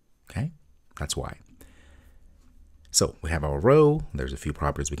 Okay, that's why. So we have our row. There's a few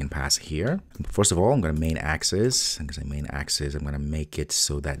properties we can pass here. First of all, I'm going to main axis. I'm going to say main axis. I'm going to make it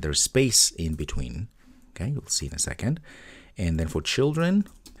so that there's space in between. Okay, you'll see in a second. And then for children,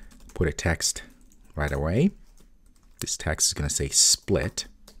 put a text right away. This text is going to say split,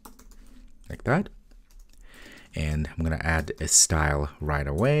 like that. And I'm going to add a style right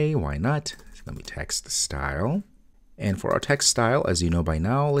away. Why not? It's going to be text style. And for our text style, as you know by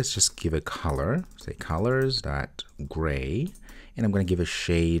now, let's just give it color. Say colors.gray. And I'm going to give a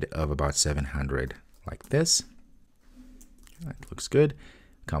shade of about 700 like this. That looks good.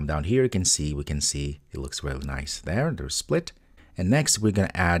 Come down here, we can see it looks really nice there. They're split. And next, we're going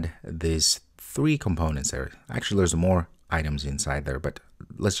to add these 3 components there. Actually, there's more items inside there, but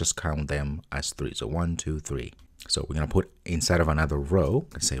let's just count them as 3. So 1, 2, 3. So we're going to put inside of another row,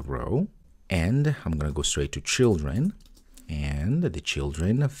 let's say row. And I'm going to go straight to children. And the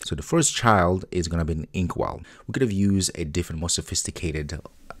children, so the first child is going to be an inkwell. We could have used a different, more sophisticated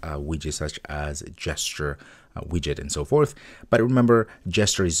widget such as gesture widget and so forth. But remember,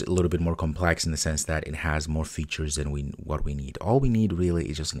 gesture is a little bit more complex in the sense that it has more features than what we need. All we need really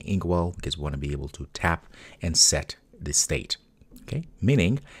is just an inkwell because we want to be able to tap and set the state. Okay,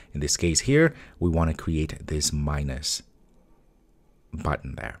 meaning in this case here, we want to create this minus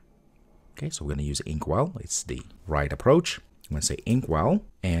button there. Okay, so we're going to use inkwell. It's the right approach. I'm going to say inkwell,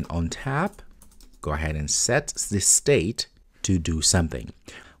 and on tap, go ahead and set the state to do something.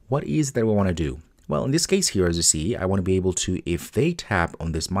 What is it that we want to do? Well, in this case here, as you see, I want to be able to, if they tap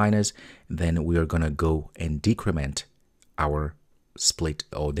on this minus, then we are going to go and decrement our split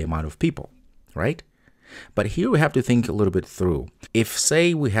or the amount of people, right? But here we have to think a little bit through. If,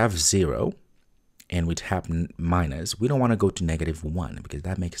 say, we have 0, and we tap minus, we don't want to go to -1 because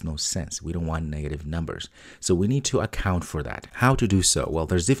that makes no sense. We don't want negative numbers. So we need to account for that. How to do so? Well,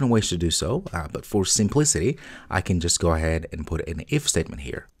 there's different ways to do so, but for simplicity, I can just go ahead and put an if statement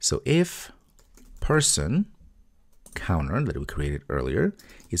here. So if person counter that we created earlier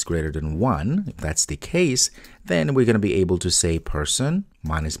is greater than 1, if that's the case, then we're going to be able to say person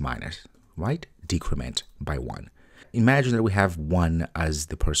minus, right? Decrement by 1. Imagine that we have 1 as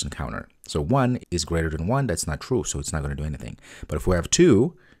the person counter. So 1 is greater than 1. That's not true, so it's not going to do anything. But if we have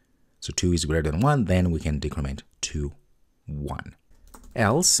 2, so 2 is greater than 1, then we can decrement to 1.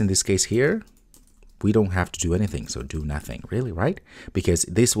 Else, in this case here, we don't have to do anything, so do nothing, really, right? Because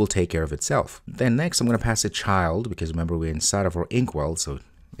this will take care of itself. Then next, I'm going to pass a child, because remember, we're inside of our inkwell, so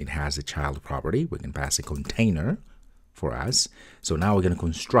it has a child property. We can pass a container for us. So now we're going to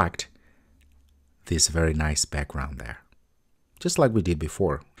construct this very nice background there, just like we did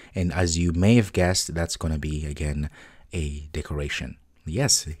before. And as you may have guessed, that's going to be, again, a decoration.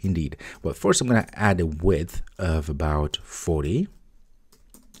 Yes, indeed. Well, first I'm going to add a width of about 40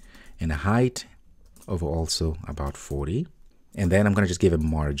 and a height of also about 40. And then I'm going to just give a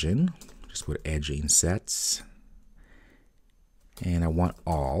margin, just put edge insets. And I want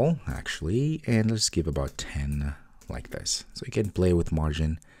all, actually, and let's give about 10 like this. So you can play with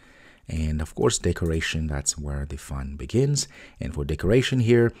margin. And of course, decoration, that's where the fun begins. And for decoration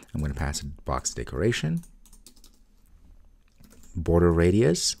here, I'm going to pass a box decoration. Border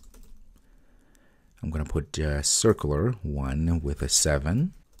radius, I'm going to put a circular one with a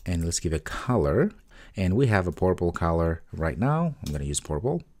 7. And let's give a color. And we have a purple color right now. I'm going to use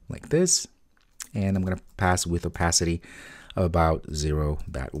purple like this. And I'm going to pass with opacity of about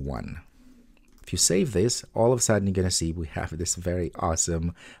 0.1. If you save this, all of a sudden you're going to see we have this very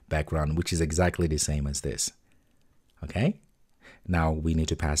awesome background, which is exactly the same as this. Okay? Now we need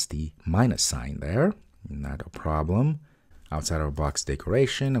to pass the minus sign there. Not a problem. Outside our box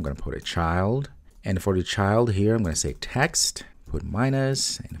decoration, I'm going to put a child. And for the child here, I'm going to say text, put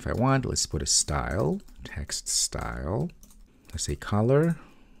minus. And if I want, let's put a style, text style. Let's say color.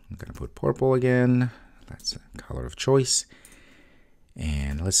 I'm going to put purple again. That's a color of choice.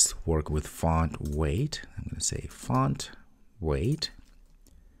 And let's work with font weight. I'm going to say font weight.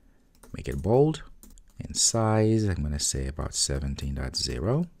 Make it bold. And size, I'm going to say about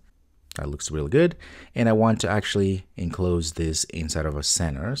 17.0. That looks really good. And I want to actually enclose this inside of a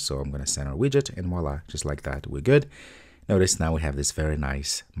center. So I'm going to center widget, and voila, just like that, we're good. Notice now we have this very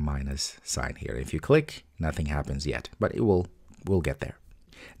nice minus sign here. If you click, nothing happens yet, but we'll get there.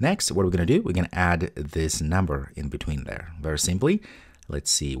 Next, what we're going to do, we're going to add this number in between there. Very simply, let's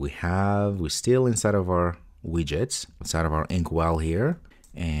see, we're still inside of our widgets, inside of our inkwell here.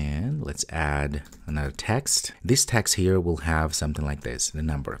 And let's add another text. This text here will have something like this, the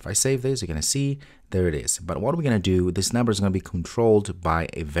number. If I save this, you're going to see, there it is. But what we're going to do, this number is going to be controlled by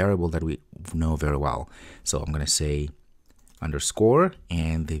a variable that we know very well. So I'm going to say underscore,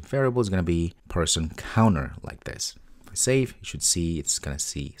 and the variable is going to be person counter like this. If I save, you should see it's going to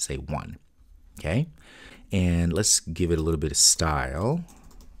say 1. Okay. And let's give it a little bit of style.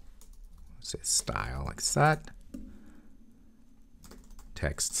 Say style like that.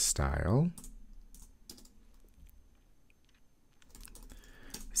 Text style.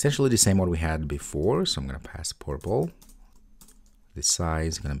 Essentially the same what we had before, so I'm going to pass purple. The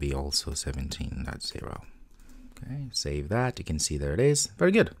size is going to be also 17.0. Okay, save that. You can see there it is.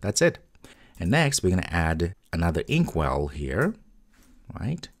 Very good. That's it. And next, we're going to add another inkwell here,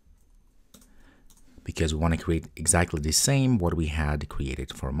 right? Because we want to create exactly the same what we had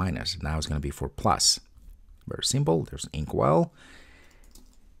created for minus. Now it's going to be for plus. Very simple. There's inkwell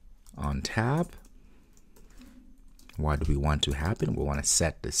on tab. What do we want to happen? We want to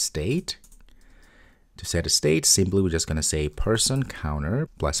set the state. To set a state, simply we're just going to say person counter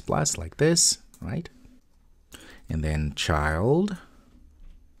plus plus like this, right? And then child.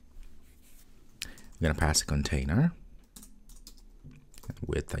 We're going to pass a container.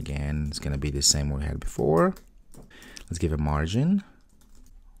 Width again is going to be the same we had before. Let's give a margin.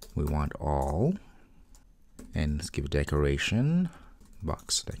 We want all. And let's give a decoration.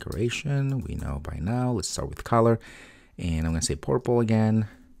 Box decoration. We know by now. Let's start with color. And I'm going to say purple again.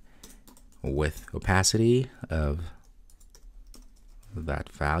 With opacity of that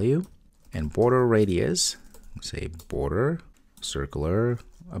value. And border radius. Let's say border circular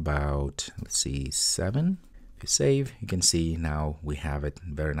about, let's see, 7. If you save, you can see now we have it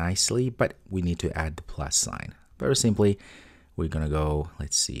very nicely, but we need to add the plus sign. Very simply, we're going to go,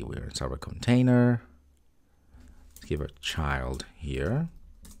 let's see, we're inside our container. Let's give a child here.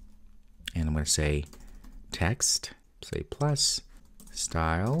 And I'm going to say text, say plus,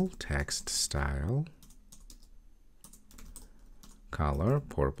 style, text style, color,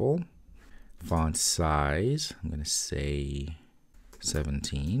 purple, font size, I'm going to say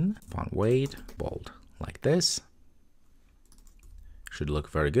 17, font weight, bold, like this. Should look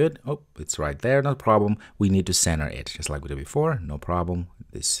very good. Oh, it's right there, no problem. We need to center it, just like we did before, no problem.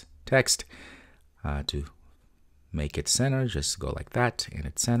 This text, to make it center, just go like that, and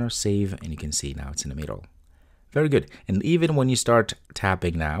it's center, save, and you can see now it's in the middle. Very good. And even when you start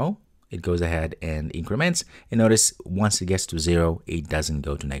tapping now, it goes ahead and increments. And notice once it gets to 0, it doesn't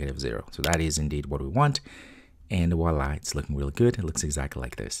go to -0. So that is indeed what we want. And voila, it's looking really good. It looks exactly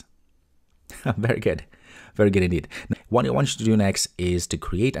like this. Very good. Very good indeed. Now, what I want you to do next is to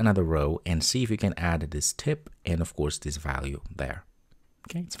create another row and see if you can add this tip and of course this value there.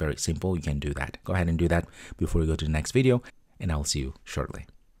 Okay, it's very simple. You can do that. Go ahead and do that before we go to the next video, and I'll see you shortly.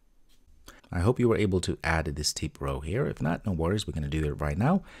 I hope you were able to add this tip row here. If not, no worries. We're going to do it right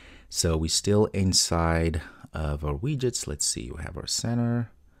now. So we're still inside of our widgets. Let's see. We have our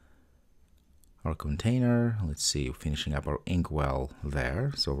center, our container. Let's see. We're finishing up our inkwell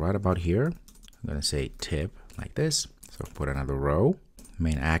there. So right about here, I'm going to say tip like this. So put another row.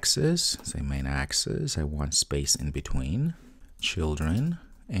 Main axis. Say main axis. I want space in between. Children.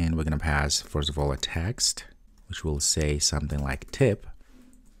 And we're going to pass, first of all, a text, which will say something like tip.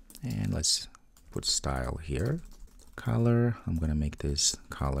 And let's put style here. Color, I'm going to make this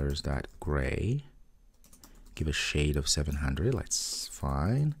colors.gray. Give a shade of 700, that's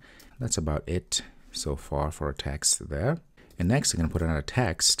fine. That's about it so far for our text there. And next, I'm going to put another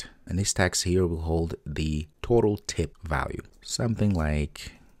text. And this text here will hold the total tip value. Something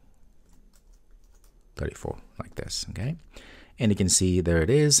like 34, like this, okay? And you can see there it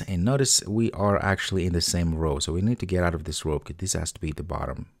is. And notice we are actually in the same row. So we need to get out of this row because this has to be the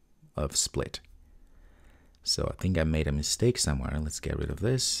bottom of split. So I think I made a mistake somewhere. Let's get rid of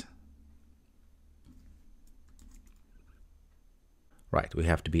this. Right, we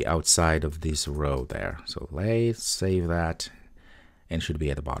have to be outside of this row there. So let's save that, and it should be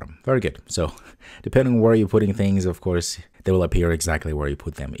at the bottom. Very good. So depending on where you're putting things, of course, they will appear exactly where you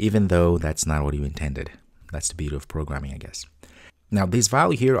put them, even though that's not what you intended. That's the beauty of programming, I guess. Now, this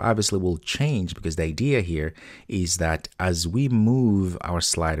value here obviously will change because the idea here is that as we move our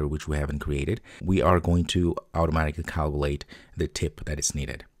slider, which we haven't created, we are going to automatically calculate the tip that is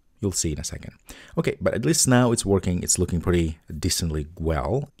needed. You'll see in a second. Okay, but at least now it's working. It's looking pretty decently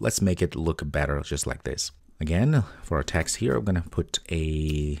well. Let's make it look better just like this. Again, for our text here, I'm going to put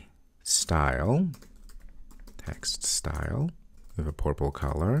a style, text style with a purple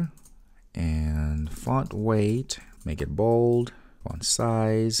color, and font weight, make it bold. Font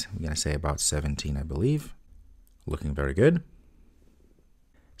size, I'm going to say about 17, I believe. Looking very good.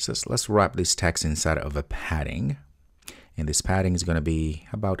 So let's wrap this text inside of a padding. And this padding is going to be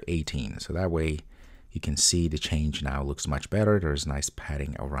about 18. So that way you can see the change now looks much better. There's nice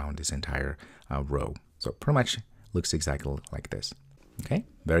padding around this entire row. So pretty much looks exactly like this. Okay,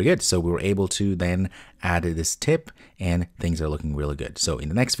 very good. So we were able to then add this tip and things are looking really good. So in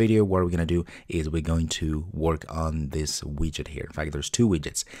the next video, what we're going to do is we're going to work on this widget here. In fact, there's two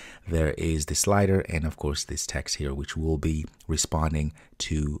widgets. There is the slider and of course this text here, which will be responding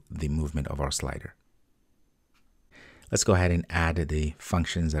to the movement of our slider. Let's go ahead and add the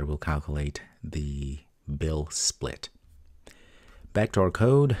functions that will calculate the bill split. Back to our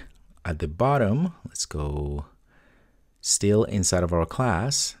code. At the bottom, let's go Still inside of our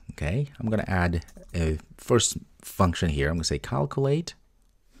class, okay, I'm going to add a first function here. I'm going to say calculate,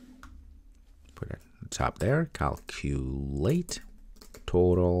 put it at the top there, calculate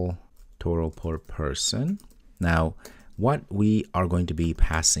total per person. Now, what we are going to be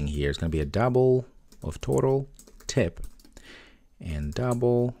passing here is going to be a double of total tip and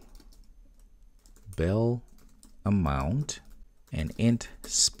double bill amount and int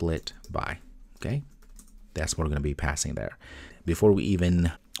split by. Okay, that's what we're going to be passing there. Before we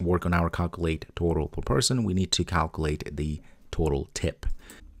even work on our calculate total per person, we need to calculate the total tip.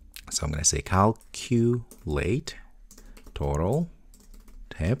 So I'm going to say calculate total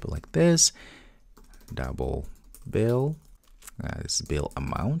tip like this, double bill, this is bill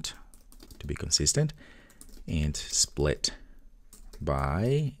amount to be consistent, and split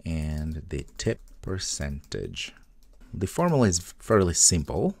by, and the tip percentage. The formula is fairly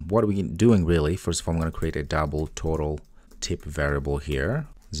simple. What are we doing really? First of all, I'm going to create a double total tip variable here,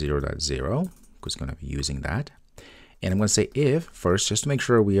 0.0, because I'm going to be using that. And I'm going to say if, first, just to make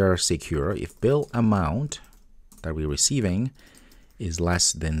sure we are secure, if bill amount that we're receiving is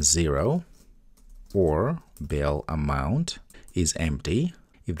less than 0, or bill amount is empty.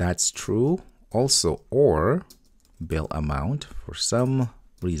 If that's true, also or bill amount for some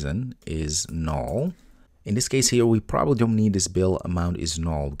reason is null. In this case here, we probably don't need this bill amount is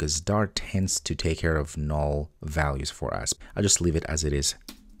null because Dart tends to take care of null values for us. I'll just leave it as it is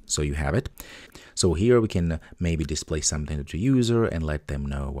so you have it. So here we can maybe display something to the user and let them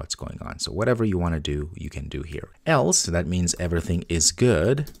know what's going on. So whatever you want to do, you can do here. Else, that means everything is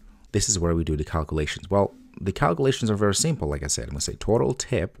good. This is where we do the calculations. Well, the calculations are very simple. Like I said, I'm going to say total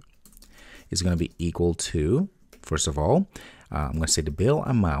tip is going to be equal to, first of all, I'm going to say the bill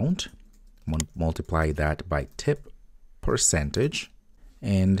amount, multiply that by tip percentage,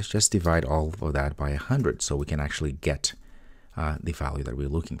 and just divide all of that by 100 so we can actually get the value that we're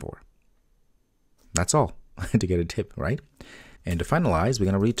looking for. That's all to get a tip, right? And to finalize, we're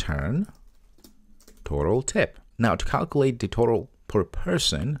going to return total tip. Now, to calculate the total per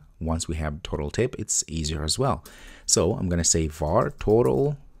person, once we have total tip, it's easier as well. So I'm going to say var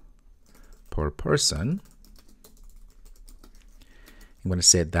total per person. I'm going to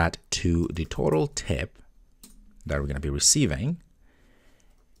set that to the total tip that we're going to be receiving.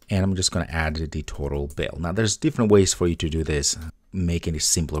 And I'm just going to add the total bill. Now, there's different ways for you to do this, making it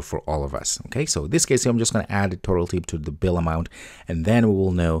simpler for all of us. Okay, so in this case, I'm just going to add the total tip to the bill amount, and then we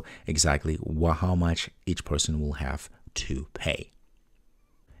will know exactly how much each person will have to pay.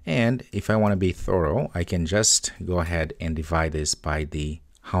 And if I want to be thorough, I can just go ahead and divide this by the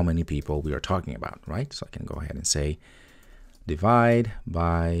how many people we are talking about, right? So I can go ahead and say divide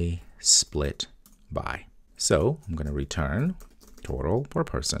by split by. So I'm going to return total per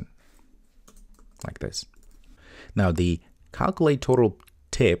person like this. Now the calculate total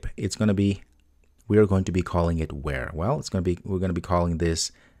tip, it's going to be, we are going to be calling it where? Well, it's going to be, we're going to be calling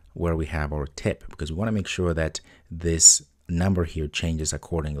this where we have our tip, because we want to make sure that this number here changes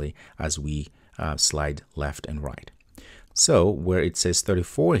accordingly as we slide left and right. So where it says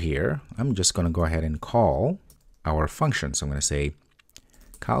 34 here, I'm just going to go ahead and call our function. So I'm going to say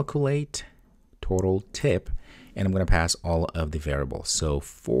calculate total tip, and I'm going to pass all of the variables. So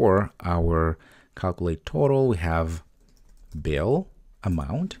for our calculate total, we have bill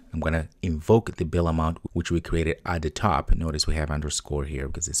amount. I'm going to invoke the bill amount, which we created at the top. Notice we have underscore here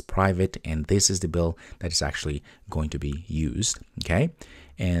because it's private, and this is the bill that is actually going to be used. Okay,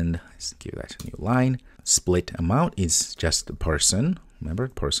 and let's give that a new line. Split amount is just the person, remember,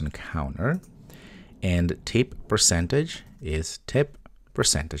 person counter, and tip percentage is tip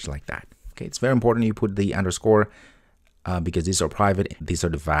percentage, like that. Okay, it's very important you put the underscore because these are private. These are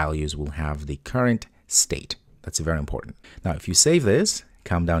the values. We'll have the current state. That's very important. Now, if you save this,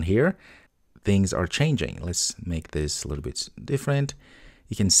 come down here, things are changing. Let's make this a little bit different.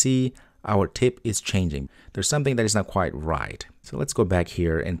 You can see our tip is changing. There's something that is not quite right. So let's go back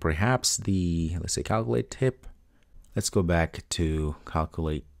here and perhaps let's say calculate tip. Let's go back to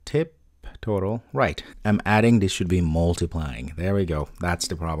calculate tip total. Right. I'm adding, this should be multiplying. There we go. That's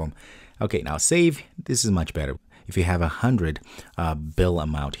the problem. Okay, now save. This is much better. If you have 100 bill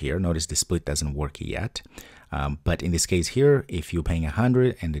amount here, notice the split doesn't work yet. But in this case here, if you're paying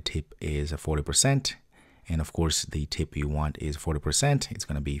 100 and the tip is 40%, and of course the tip you want is 40%, it's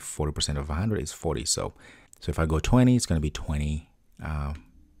going to be 40% of 100 is 40. So if I go 20, it's going to be 20,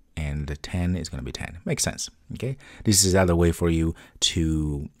 and the 10 is going to be 10. Makes sense. Okay. This is the other way for you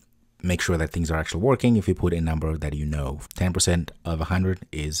to make sure that things are actually working if you put a number that you know. 10% of 100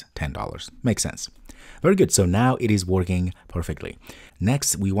 is $10. Makes sense. Very good. So now it is working perfectly.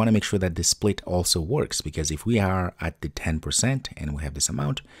 Next, we want to make sure that the split also works, because if we are at the 10% and we have this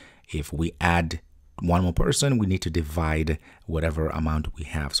amount, if we add one more person, we need to divide whatever amount we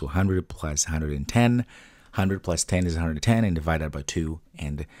have. So 100 plus 110, 100 plus 10 is 110, and divide that by 2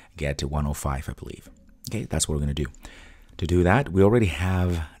 and get to 105, I believe. Okay, that's what we're going to do. To do that, we already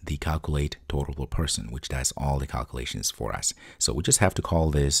have the calculate total per person, which does all the calculations for us. So we just have to call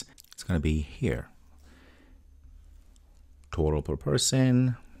this, it's going to be here, total per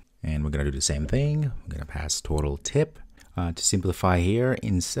person, and we're going to do the same thing. We're going to pass total tip. To simplify here,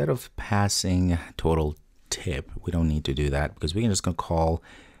 instead of passing total tip, we don't need to do that, because we're just going to call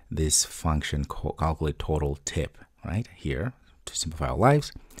this function calculate total tip right here to simplify our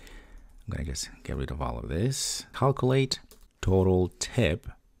lives. I'm going to just get rid of all of this. Calculate total tip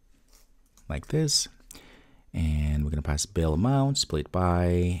like this, and we're going to pass bill amount, split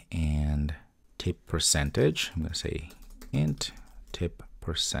by, and tip percentage. I'm going to say int tip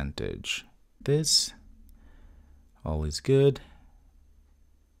percentage. This always good.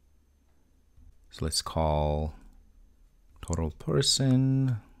 So let's call total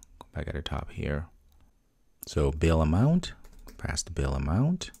person, go back at the top here. So bill amount, pass the bill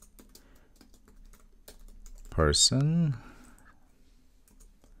amount, person,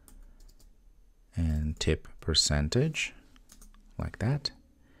 and tip percentage, like that.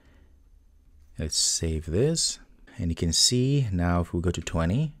 Let's save this, and you can see now if we go to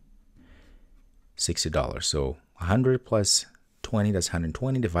 20, $60. So 100 plus 20, that's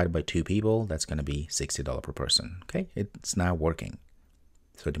 120, divided by 2 people, that's going to be $60 per person. Okay, it's now working.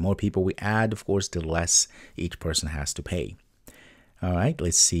 So the more people we add, of course, the less each person has to pay. All right,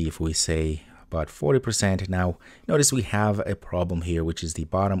 let's see if we say about 40%. Now, notice we have a problem here, which is the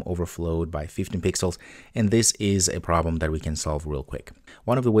bottom overflowed by 15 pixels. And this is a problem that we can solve real quick.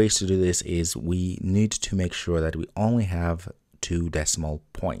 One of the ways to do this is we need to make sure that we only have 2 decimal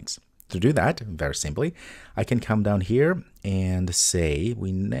points. To do that, very simply, I can come down here and say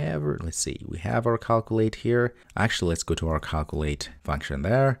let's see, we have our calculate here. Actually, let's go to our calculate function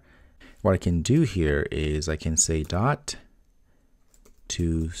there. What I can do here is I can say dot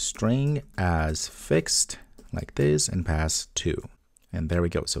to string as fixed like this and pass 2. And there we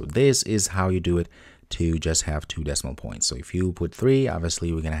go. So this is how you do it to just have 2 decimal points. So if you put 3,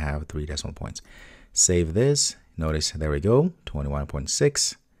 obviously we're going to have 3 decimal points. Save this. Notice, there we go,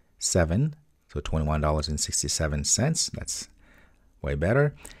 21.67. So $21.67. That's way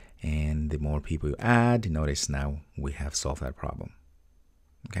better. And the more people you add, notice now we have solved that problem.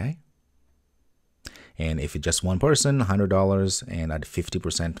 Okay. And if it's just one person, $100, and add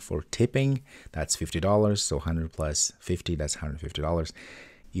 50% for tipping, that's $50. So 100 plus 50, that's $150.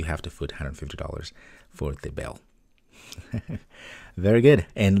 You have to put $150 for the bill. Very good.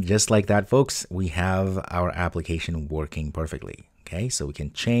 And just like that, folks, we have our application working perfectly. Okay, so we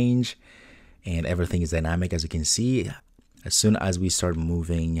can change, and everything is dynamic, as you can see. As soon as we start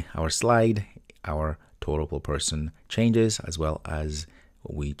moving our slide, our total per person changes, as well as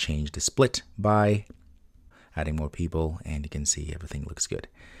we change the split by adding more people, and you can see everything looks good.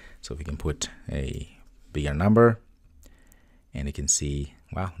 So if we can put a bigger number, and you can see,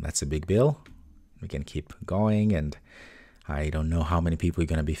 wow, that's a big bill. We can keep going, and I don't know how many people you're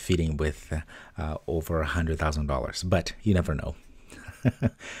going to be feeding with over $100,000, but you never know.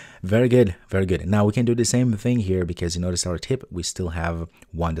 Very good, very good. Now we can do the same thing here, because you notice our tip, we still have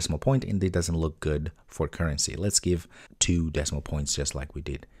 1 decimal point, and it doesn't look good for currency. Let's give 2 decimal points, just like we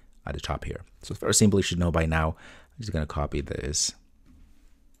did at the top here. So it's very simple. You should know by now. I'm just going to copy this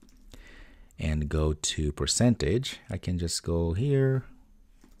and go to percentage. I can just go here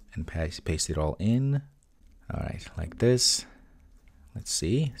and paste it all in. All right, like this. Let's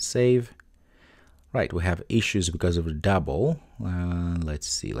see, save. Right, we have issues because of the double. Let's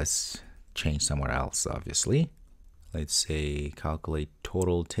see, let's change somewhere else, obviously. Let's say calculate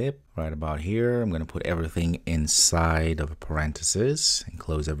total tip right about here. I'm going to put everything inside of a parenthesis and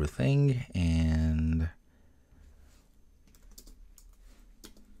close everything, and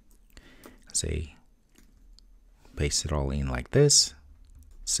say paste it all in like this.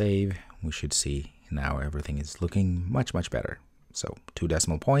 Save. We should see now everything is looking much better. So 2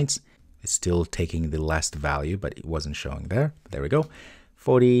 decimal points. It's still taking the last value, but it wasn't showing there. There we go.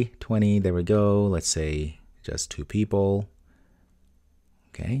 40, 20, there we go. Let's say just 2 people.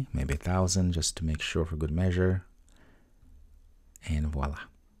 Okay, maybe 1,000 just to make sure for good measure. And voila.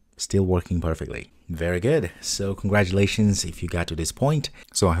 Still working perfectly. Very good. So congratulations if you got to this point.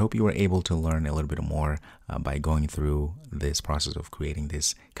 So I hope you were able to learn a little bit more by going through this process of creating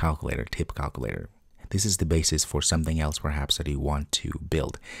this calculator, tip calculator. This is the basis for something else perhaps that you want to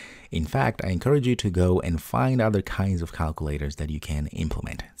build. In fact, I encourage you to go and find other kinds of calculators that you can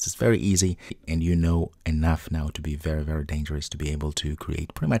implement. This is very easy, and you know enough now to be very, very dangerous to be able to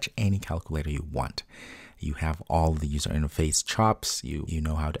create pretty much any calculator you want. You have all the user interface chops, you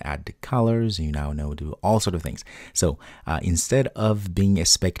know how to add the colors, you now know to do all sorts of things. So instead of being a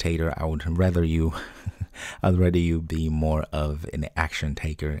spectator, I would rather you I'd rather you be more of an action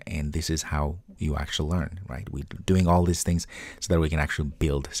taker, and this is how you actually learn, right? We're doing all these things so that we can actually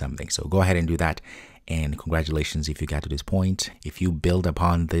build something. So go ahead and do that. And congratulations if you got to this point. If you build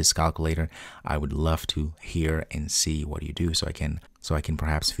upon this calculator, I would love to hear and see what you do so I can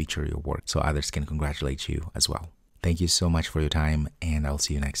perhaps feature your work so others can congratulate you as well. Thank you so much for your time, and I'll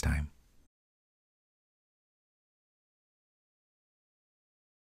see you next time.